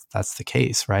 that's the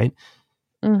case, right?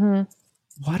 Mm-hmm.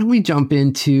 why don't we jump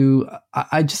into,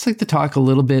 I'd just like to talk a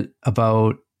little bit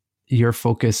about your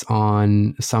focus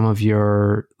on some of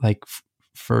your, like,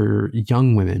 for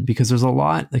young women, because there's a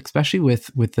lot, especially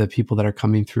with the people that are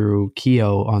coming through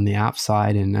Keo on the app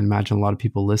side, and I imagine a lot of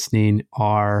people listening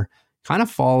are kind of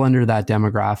fall under that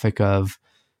demographic of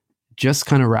just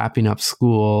kind of wrapping up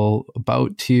school,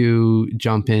 about to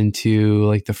jump into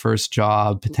like the first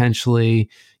job, potentially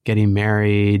getting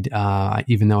married,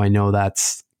 even though I know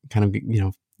that's kind of,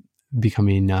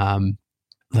 becoming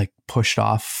like pushed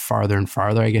off farther and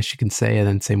farther, I guess you can say, and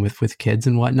then same with kids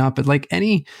and whatnot. But like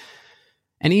any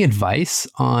advice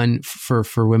on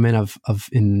for women of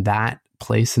in that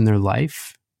place in their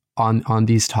life on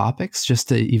these topics, just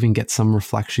to even get some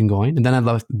reflection going? And then I'd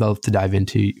love to dive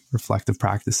into reflective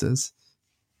practices.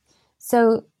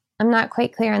 So I'm not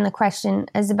quite clear on the question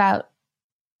as about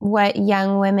what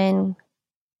young women,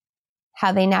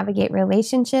 how they navigate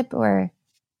relationship, or...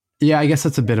 Yeah, I guess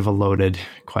that's a bit of a loaded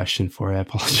question for you. I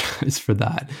apologize for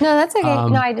that. No, that's okay.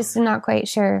 No, I just am not quite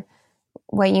sure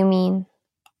what you mean.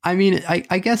 I mean,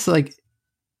 I guess like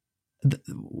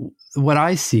what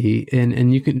I see,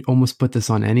 and you can almost put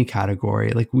this on any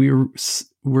category, like we're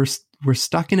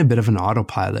stuck in a bit of an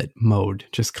autopilot mode,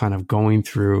 just kind of going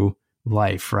through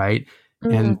life, right?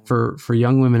 Mm-hmm. And for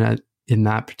young women in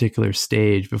that particular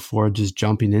stage, before just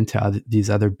jumping into these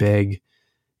other big,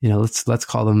 let's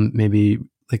call them maybe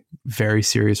like very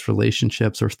serious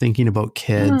relationships or thinking about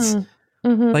kids,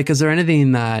 like, is there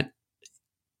anything that,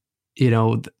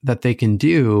 that they can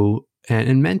do,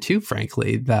 and men too,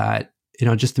 frankly, that,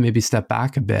 just to maybe step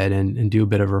back a bit and do a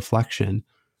bit of reflection?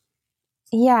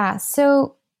 Yeah.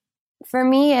 So for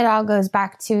me, it all goes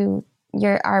back to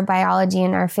our biology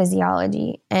and our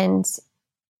physiology, and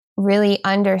really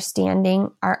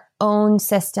understanding our own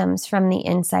systems from the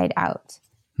inside out.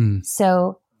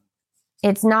 So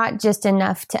it's not just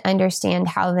enough to understand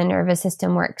how the nervous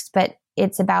system works, but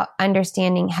it's about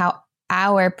understanding how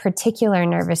our particular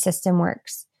nervous system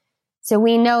works. So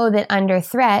we know that under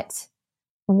threat,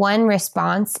 one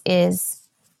response is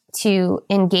to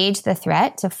engage the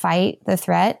threat, to fight the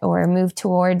threat or move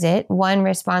towards it. One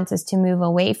response is to move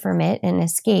away from it and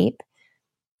escape.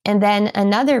 And then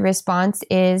another response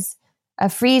is a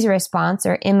freeze response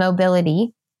or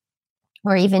immobility,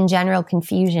 or even general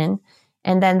confusion.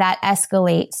 And then that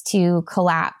escalates to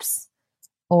collapse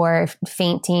or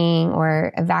fainting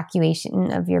or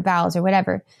evacuation of your bowels or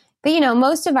whatever. But,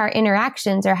 most of our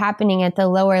interactions are happening at the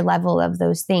lower level of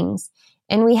those things.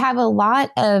 And we have a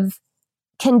lot of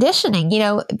conditioning.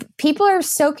 People are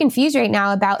so confused right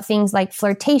now about things like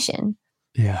flirtation.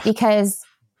 Yeah. Because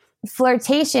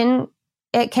flirtation,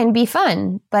 it can be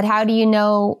fun, but how do you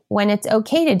know when it's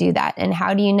okay to do that? And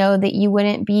how do you know that you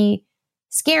wouldn't be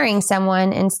scaring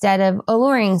someone instead of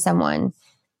alluring someone?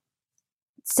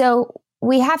 So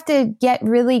we have to get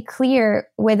really clear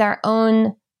with our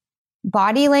own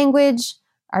body language,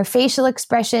 our facial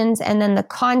expressions, and then the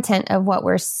content of what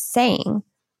we're saying.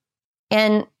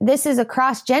 And this is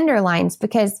across gender lines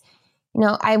because,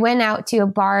 I went out to a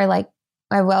bar,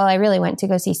 I really went to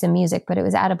go see some music, but it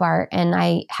was at a bar, and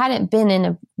I hadn't been in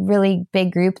a really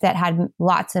big group that had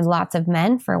lots and lots of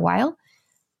men for a while.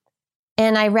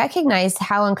 And I recognized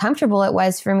how uncomfortable it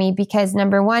was for me because,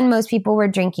 number one, most people were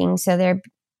drinking. So their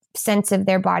sense of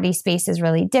their body space is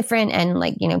really different. And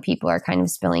people are kind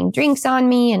of spilling drinks on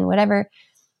me and whatever.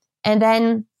 And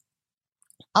then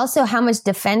also how much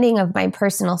defending of my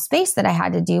personal space that I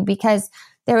had to do, because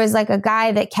there was like a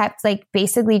guy that kept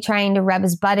basically trying to rub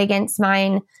his butt against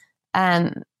mine.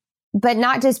 But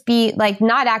not just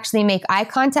not actually make eye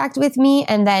contact with me.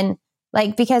 And then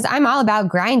because I'm all about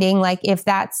grinding, if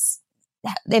that's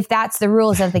the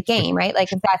rules of the game, right?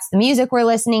 If that's the music we're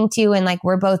listening to and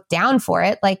we're both down for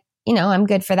it, I'm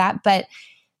good for that. But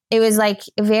it was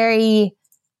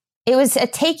it was a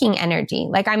taking energy.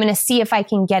 I'm going to see if I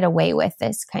can get away with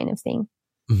this kind of thing.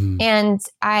 Mm-hmm. And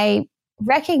I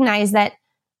recognize that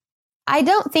I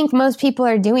don't think most people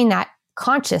are doing that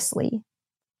consciously.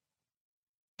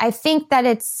 I think that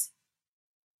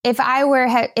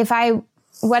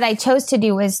what I chose to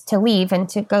do was to leave and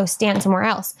to go stand somewhere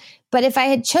else. But if I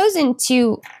had chosen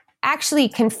to actually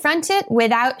confront it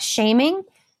without shaming,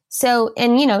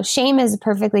 shame is a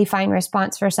perfectly fine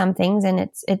response for some things, and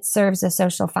it serves a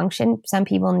social function. Some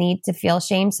people need to feel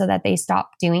shame so that they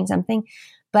stop doing something.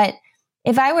 But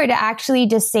if I were to actually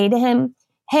just say to him,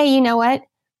 hey, you know what?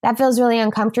 That feels really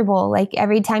uncomfortable.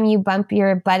 Every time you bump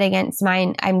your butt against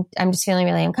mine, I'm just feeling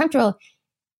really uncomfortable.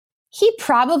 He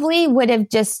probably would have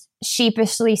just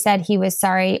sheepishly said he was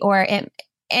sorry,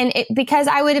 because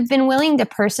I would have been willing to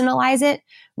personalize it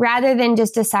rather than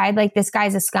just decide this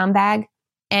guy's a scumbag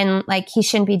and he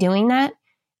shouldn't be doing that.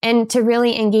 and to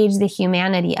really engage the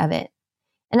humanity of it.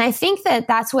 And I think that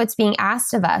that's what's being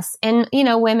asked of us. And,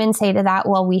 women say to that,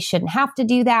 well, we shouldn't have to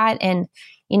do that. And,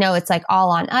 it's like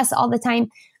all on us all the time.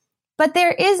 But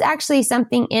there is actually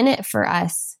something in it for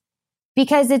us,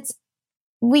 because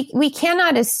we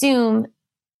cannot assume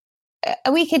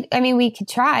we could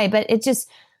try, but it's just,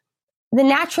 the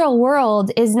natural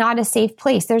world is not a safe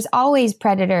place. There's always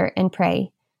predator and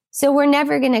prey. So we're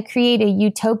never going to create a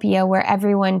utopia where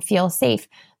everyone feels safe,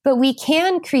 but we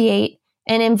can create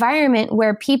an environment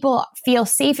where people feel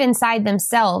safe inside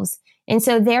themselves. And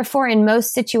so therefore, in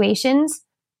most situations,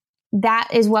 that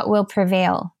is what will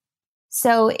prevail.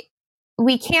 So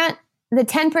we can't, the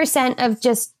 10% of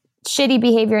just shitty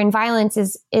behavior and violence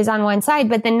is on one side,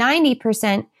 but the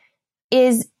 90%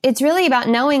 it's really about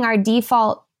knowing our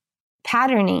default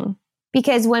patterning.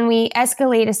 Because when we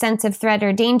escalate a sense of threat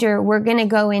or danger, we're going to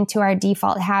go into our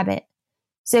default habit.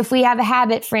 So if we have a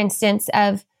habit, for instance,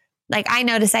 of, like, I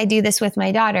notice I do this with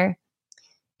my daughter.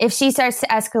 If she starts to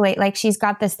escalate, like she's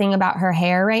got this thing about her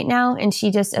hair right now, and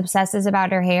she just obsesses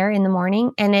about her hair in the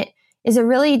morning. And it is a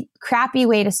really crappy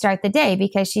way to start the day,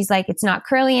 because she's like, it's not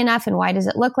curly enough. And why does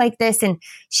it look like this? And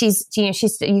she's you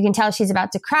can tell she's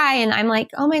about to cry. And I'm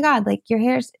like, oh my God, like your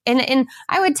hair's, and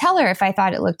I would tell her if I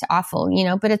thought it looked awful,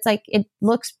 but it's like, it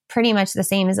looks pretty much the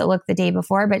same as it looked the day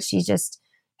before, but she's just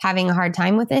having a hard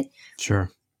time with it.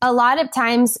 Sure. A lot of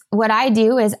times what I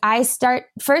do is I start,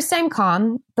 first I'm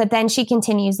calm, but then she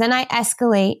continues, then I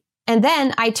escalate, and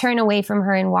then I turn away from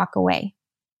her and walk away.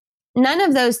 None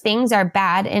of those things are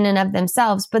bad in and of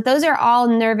themselves, but those are all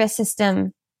nervous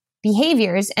system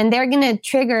behaviors, and they're going to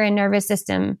trigger a nervous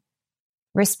system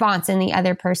response in the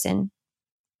other person.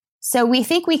 So we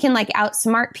think we can like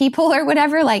outsmart people or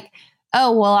whatever, like,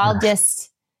 oh, well, I'll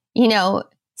just,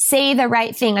 say the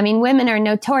right thing. I mean, women are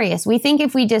notorious. We think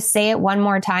if we just say it one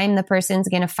more time, the person's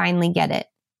going to finally get it.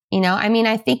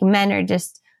 I think men are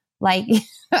just like,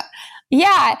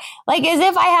 yeah, like as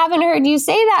if I haven't heard you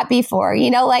say that before,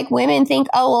 like women think,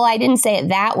 oh, well, I didn't say it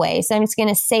that way, so I'm just going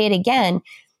to say it again.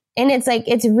 And it's like,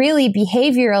 it's really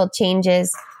behavioral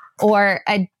changes or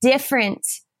a different,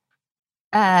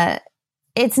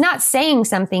 it's not saying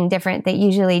something different that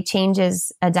usually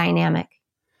changes a dynamic.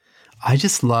 I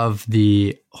just love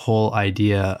the whole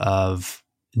idea of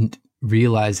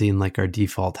realizing like our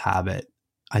default habit.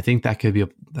 I think that could be,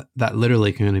 that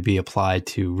literally going to be applied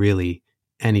to really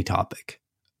any topic,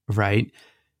 right?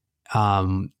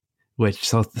 So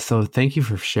thank you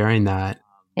for sharing that.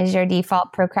 Is your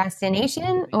default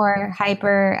procrastination or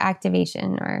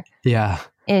hyperactivation, or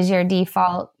is your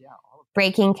default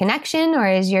breaking connection, or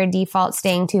is your default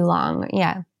staying too long?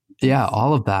 Yeah,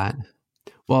 all of that.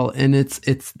 Well, and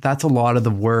that's a lot of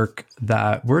the work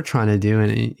that we're trying to do,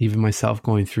 and even myself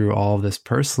going through all of this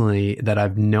personally, that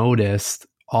I've noticed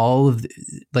all of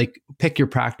like, pick your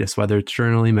practice, whether it's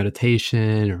journaling,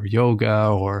 meditation, or yoga,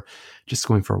 or just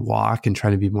going for a walk and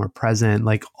trying to be more present.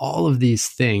 Like all of these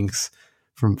things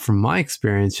from my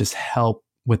experience just help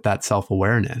with that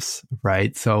self-awareness,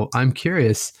 right? So I'm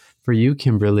curious for you,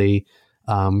 Kimberly,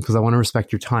 because I want to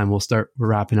respect your time. We'll start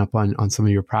wrapping up on some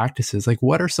of your practices. Like,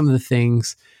 what are some of the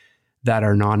things that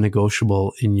are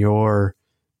non-negotiable in your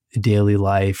daily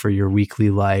life or your weekly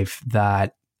life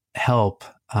that help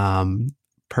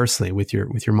personally with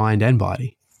your mind and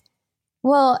body?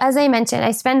 Well, as I mentioned,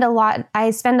 I spend a lot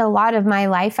of my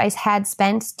life I had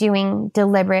spent doing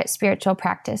deliberate spiritual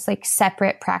practice, like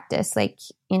separate practice, like,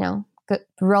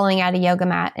 rolling out a yoga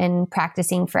mat and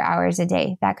practicing for hours a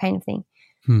day, that kind of thing.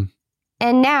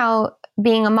 And now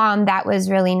being a mom, that was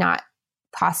really not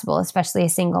possible, especially a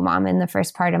single mom in the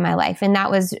first part of my life. And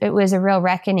it was a real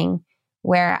reckoning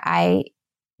where I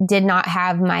did not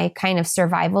have my kind of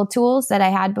survival tools that I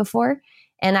had before.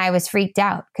 And I was freaked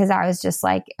out because I was just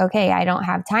like, okay, I don't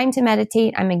have time to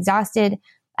meditate. I'm exhausted.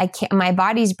 My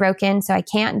body's broken, so I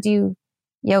can't do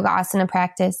yoga asana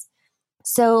practice.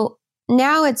 So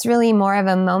now it's really more of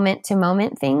a moment to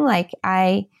moment thing. Like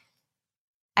I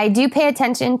do pay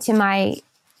attention to my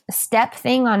step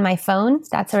thing on my phone.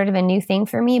 That's sort of a new thing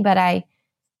for me, but I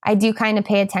do kind of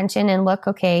pay attention and look,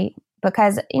 okay,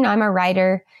 because, I'm a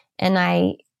writer and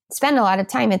I spend a lot of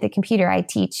time at the computer. I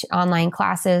teach online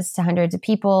classes to hundreds of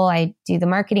people. I do the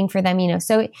marketing for them,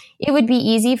 so it would be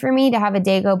easy for me to have a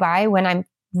day go by when I'm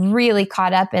really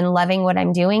caught up and loving what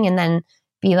I'm doing and then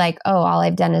be like, oh, all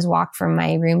I've done is walk from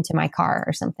my room to my car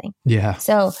or something. Yeah.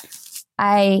 So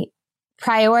I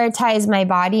prioritize my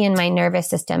body and my nervous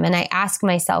system. And I ask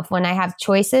myself when I have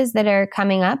choices that are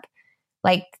coming up,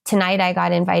 like tonight I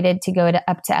got invited to go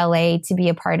up to LA to be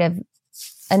a part of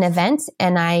an event.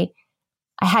 And I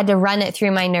I had to run it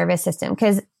through my nervous system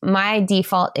because my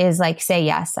default is like, say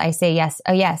yes. I say yes.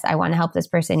 Oh, yes, I want to help this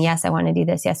person. Yes, I want to do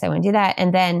this. Yes, I want to do that.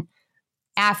 And then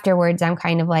afterwards, I'm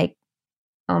kind of like,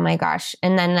 oh my gosh.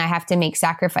 And then I have to make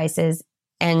sacrifices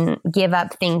and give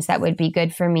up things that would be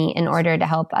good for me in order to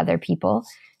help other people.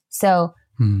 So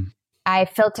I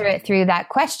filter it through that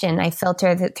question. I filter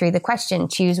it through the question,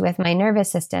 choose with my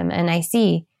nervous system. And I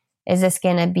see, is this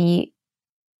going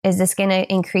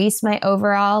to increase my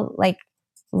overall like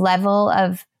level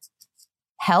of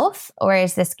health, or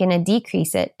is this going to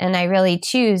decrease it? And I really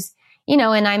choose,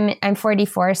 and I'm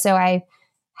 44. So I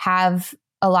have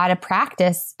a lot of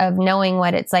practice of knowing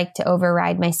what it's like to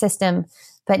override my system.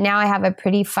 But now I have a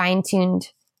pretty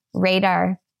fine-tuned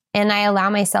radar, and I allow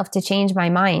myself to change my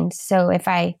mind. So if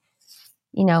I,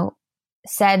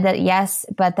 said that yes,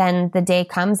 but then the day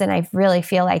comes and I really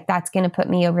feel like that's going to put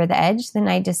me over the edge, then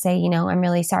I just say, I'm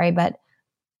really sorry, but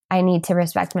I need to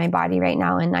respect my body right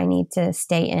now and I need to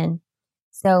stay in.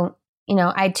 So,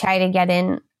 I try to get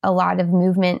in a lot of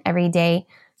movement every day.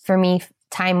 For me,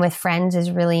 time with friends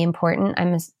is really important.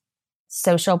 I'm a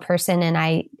social person,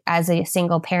 and as a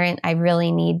single parent, I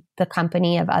really need the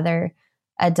company of other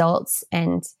adults.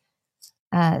 And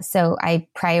so I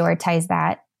prioritize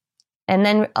that. And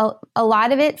then a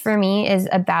lot of it for me is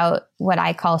about what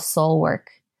I call soul work.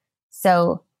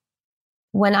 So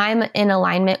when I'm in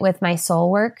alignment with my soul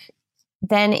work,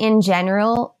 then in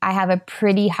general, I have a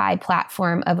pretty high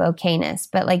platform of okayness.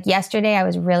 But like yesterday, I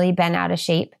was really bent out of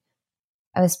shape.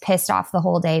 I was pissed off the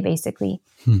whole day, basically,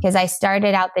 because I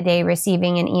started out the day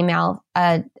receiving an email,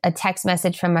 a text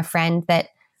message from a friend that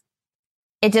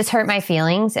it just hurt my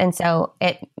feelings. And so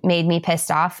it made me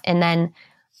pissed off. And then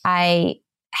I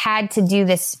had to do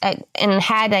this, and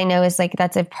I know is like,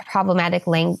 that's a problematic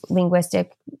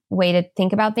linguistic way to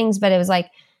think about things. But it was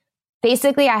like,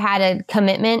 basically I had a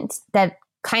commitment that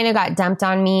kind of got dumped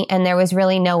on me and there was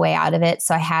really no way out of it.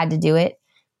 So I had to do it.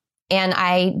 And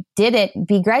I did it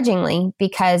begrudgingly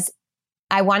because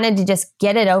I wanted to just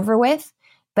get it over with,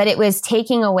 but it was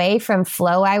taking away from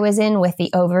flow I was in with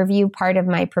the overview part of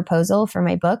my proposal for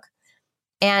my book.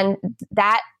 And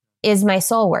that is my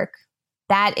soul work.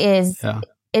 That is,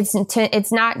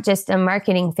 it's not just a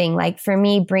marketing thing. Like for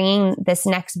me, bringing this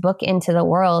next book into the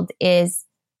world is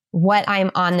what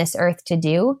I'm on this earth to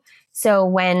do. So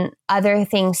when other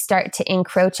things start to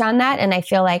encroach on that and I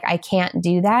feel like I can't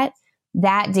do that,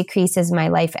 that decreases my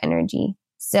life energy.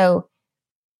 So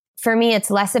for me, it's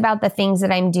less about the things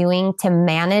that I'm doing to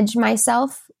manage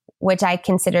myself, which I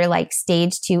consider like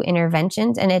stage 2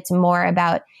 interventions. And it's more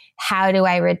about how do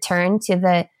I return to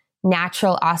the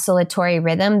natural oscillatory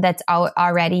rhythm that's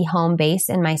already home base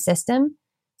in my system.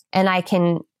 And I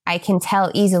can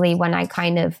tell easily when I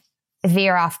kind of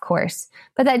veer off course,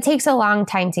 but that takes a long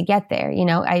time to get there.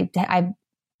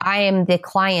 I am the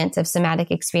client of somatic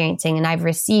experiencing, and I've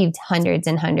received hundreds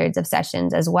and hundreds of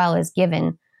sessions as well as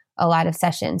given a lot of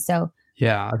sessions. So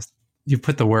yeah, you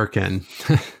put the work in.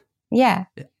 Yeah.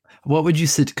 What would you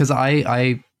say? Because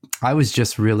I was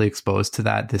just really exposed to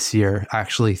that this year,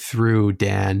 actually through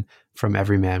Dan from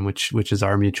Everyman, which is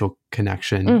our mutual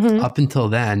connection. Mm-hmm. Up until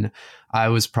then, I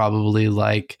was probably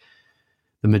like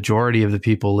the majority of the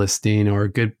people listening, or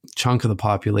a good chunk of the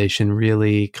population,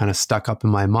 really kind of stuck up in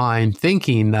my mind,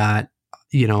 thinking that,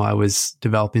 I was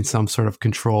developing some sort of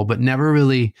control, but never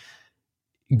really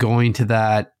going to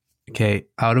that, okay,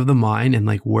 out of the mind and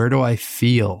like, where do I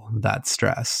feel that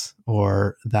stress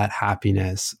or that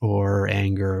happiness or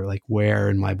anger, like where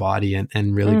in my body, and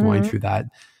really mm-hmm. going through that.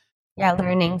 Yeah.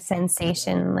 Learning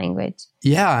sensation language.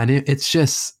 Yeah. And it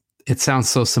sounds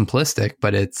so simplistic,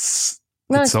 but it's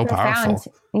so profound.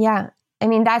 Powerful. Yeah. I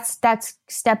mean, that's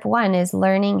step 1 is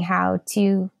learning how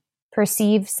to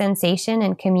perceive sensation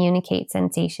and communicate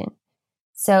sensation.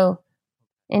 So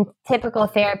in typical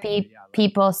therapy,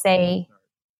 people say,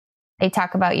 they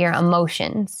talk about your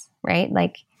emotions, right?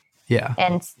 Like, yeah.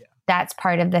 And that's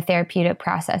part of the therapeutic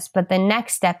process. But the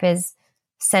next step is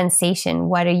sensation.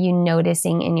 What are you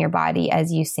noticing in your body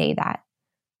as you say that?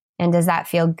 And does that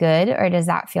feel good or does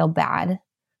that feel bad?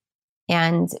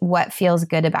 And what feels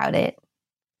good about it?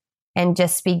 And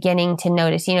just beginning to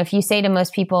notice, if you say to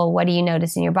most people, what do you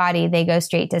notice in your body? They go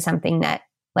straight to something that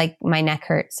like my neck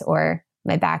hurts or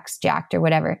my back's jacked or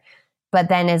whatever. But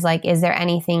then is like, is there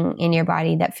anything in your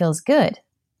body that feels good?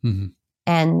 Mm-hmm.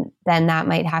 And then that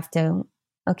might have to,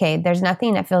 okay, there's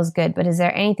nothing that feels good, but is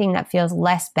there anything that feels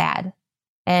less bad?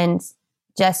 And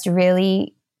just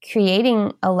really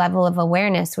creating a level of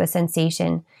awareness with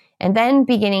sensation, and then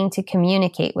beginning to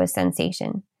communicate with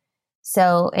sensation.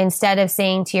 So instead of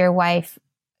saying to your wife,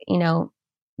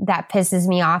 that pisses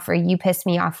me off, or you piss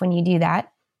me off when you do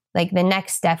that, Like the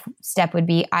next step would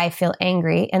be, I feel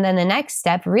angry. And then the next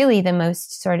step, really the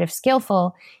most sort of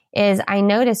skillful, is I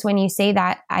notice when you say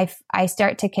that, I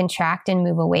start to contract and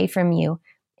move away from you,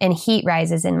 and heat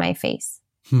rises in my face.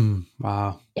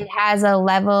 Wow. It has a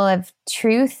level of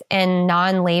truth and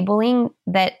non-labeling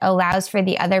that allows for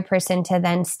the other person to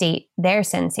then state their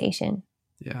sensation.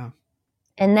 Yeah.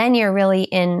 And then you're really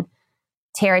in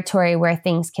territory where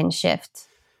things can shift.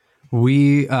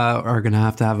 We are going to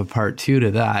have a part 2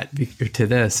 to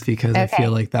this, because I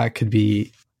feel like that could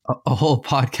be a whole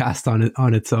podcast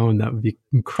on its own. That would be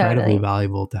incredibly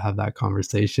valuable to have that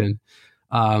conversation.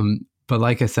 But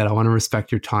like I said, I want to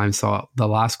respect your time. So the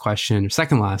last question, or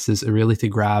second last, is really to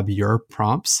grab your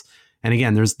prompts. And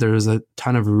again, there's a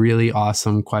ton of really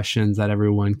awesome questions that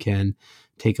everyone can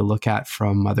take a look at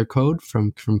from Mother Code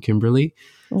from Kimberly.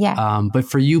 Yeah. But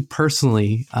for you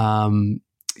personally,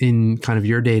 in kind of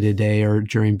your day-to-day or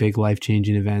during big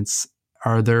life-changing events,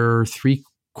 are there 3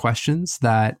 questions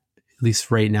that, at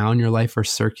least right now in your life, are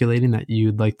circulating that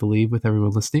you'd like to leave with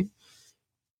everyone listening?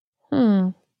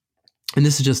 And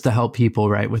this is just to help people,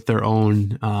 right, with their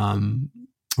own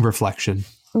reflection.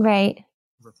 Right.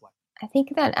 I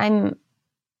think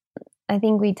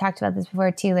we talked about this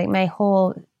before too. Like my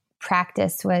whole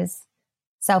practice was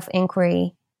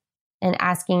self-inquiry and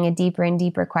asking a deeper and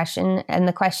deeper question. And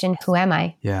the question, who am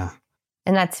I? Yeah.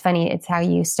 And that's funny. It's how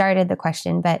you started the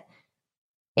question, but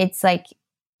it's like,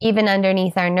 even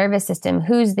underneath our nervous system,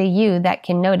 who's the you that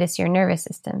can notice your nervous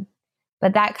system?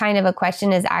 But that kind of a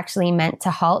question is actually meant to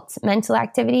halt mental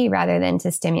activity rather than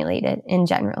to stimulate it in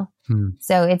general.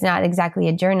 So it's not exactly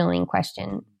a journaling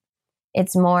question.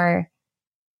 It's more,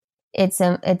 it's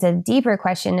a deeper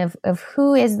question of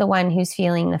who is the one who's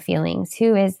feeling the feelings?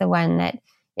 Who is the one that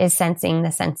is sensing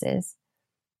the senses?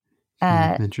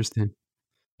 Interesting.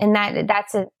 And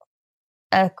that's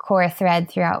a core thread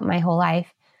throughout my whole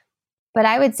life. But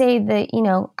I would say that,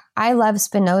 I love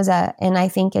Spinoza, and I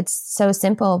think it's so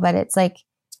simple, but it's like,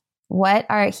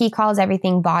 he calls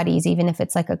everything bodies, even if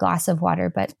it's like a glass of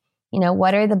water. But,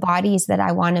 what are the bodies that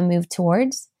I want to move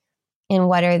towards? And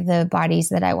what are the bodies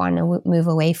that I want to move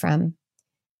away from?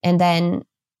 And then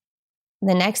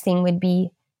the next thing would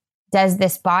be, does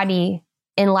this body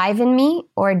enliven me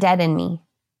or deaden me?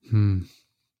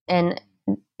 And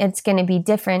it's going to be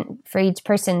different for each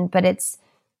person, but it's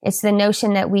the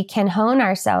notion that we can hone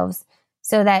ourselves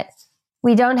so that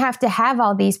we don't have to have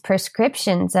all these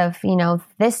prescriptions of,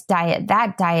 this diet,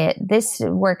 that diet, this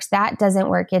works, that doesn't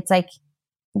work. It's like,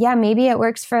 yeah, maybe it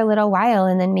works for a little while,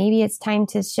 and then maybe it's time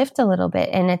to shift a little bit,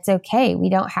 and it's okay. We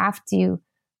don't have to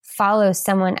follow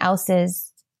someone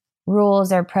else's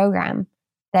rules or program.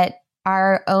 That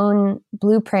our own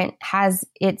blueprint has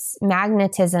its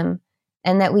magnetism,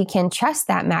 and that we can trust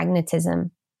that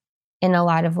magnetism in a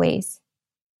lot of ways.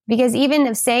 Because even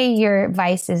if, say, your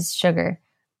vice is sugar,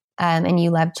 and you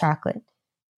love chocolate,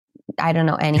 I don't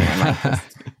know anyone like this,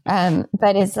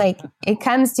 but it's like, it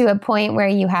comes to a point where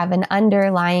you have an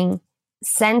underlying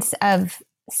sense of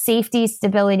safety,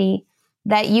 stability,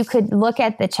 that you could look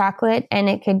at the chocolate and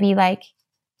it could be like,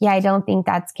 yeah, I don't think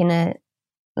that's gonna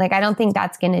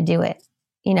do it,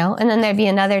 and then there'd be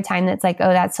another time that's like,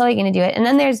 oh, that's totally going to do it. And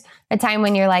then there's a time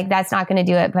when you're like, that's not going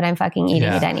to do it, but I'm fucking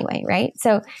eating it anyway. Right.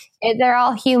 So they're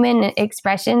all human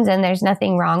expressions, and there's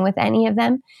nothing wrong with any of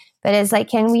them. But it's like,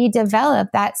 can we develop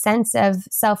that sense of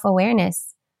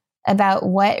self-awareness about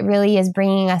what really is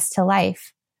bringing us to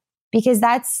life? Because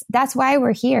that's why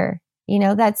we're here.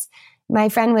 My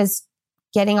friend was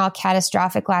getting all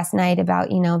catastrophic last night about,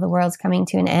 the world's coming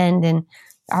to an end, and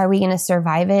are we going to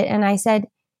survive it? And I said,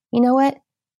 you know what?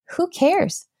 Who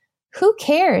cares? Who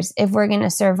cares if we're going to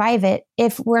survive it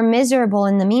if we're miserable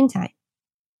in the meantime?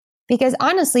 Because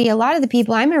honestly, a lot of the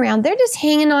people I'm around, they're just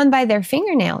hanging on by their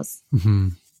fingernails,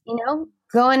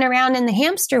 going around in the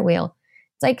hamster wheel.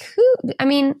 It's like,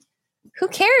 who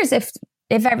cares if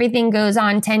everything goes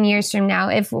on 10 years from now,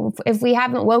 if we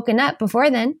haven't woken up before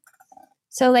then?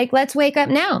 So let's wake up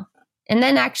now. And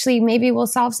then actually maybe we'll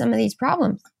solve some of these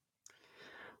problems.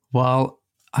 Well,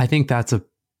 I think that's a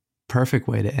perfect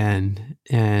way to end.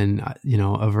 And,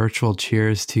 a virtual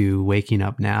cheers to waking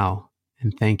up now.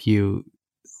 And thank you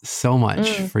so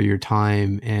much for your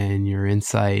time and your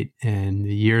insight and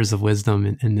the years of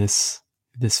wisdom in this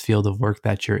field of work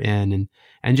that you're in,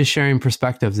 and just sharing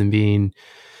perspectives and being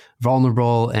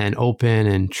vulnerable and open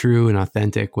and true and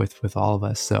authentic with all of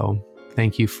us. So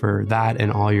thank you for that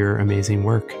and all your amazing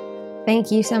work.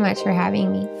 Thank you so much for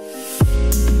having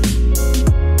me.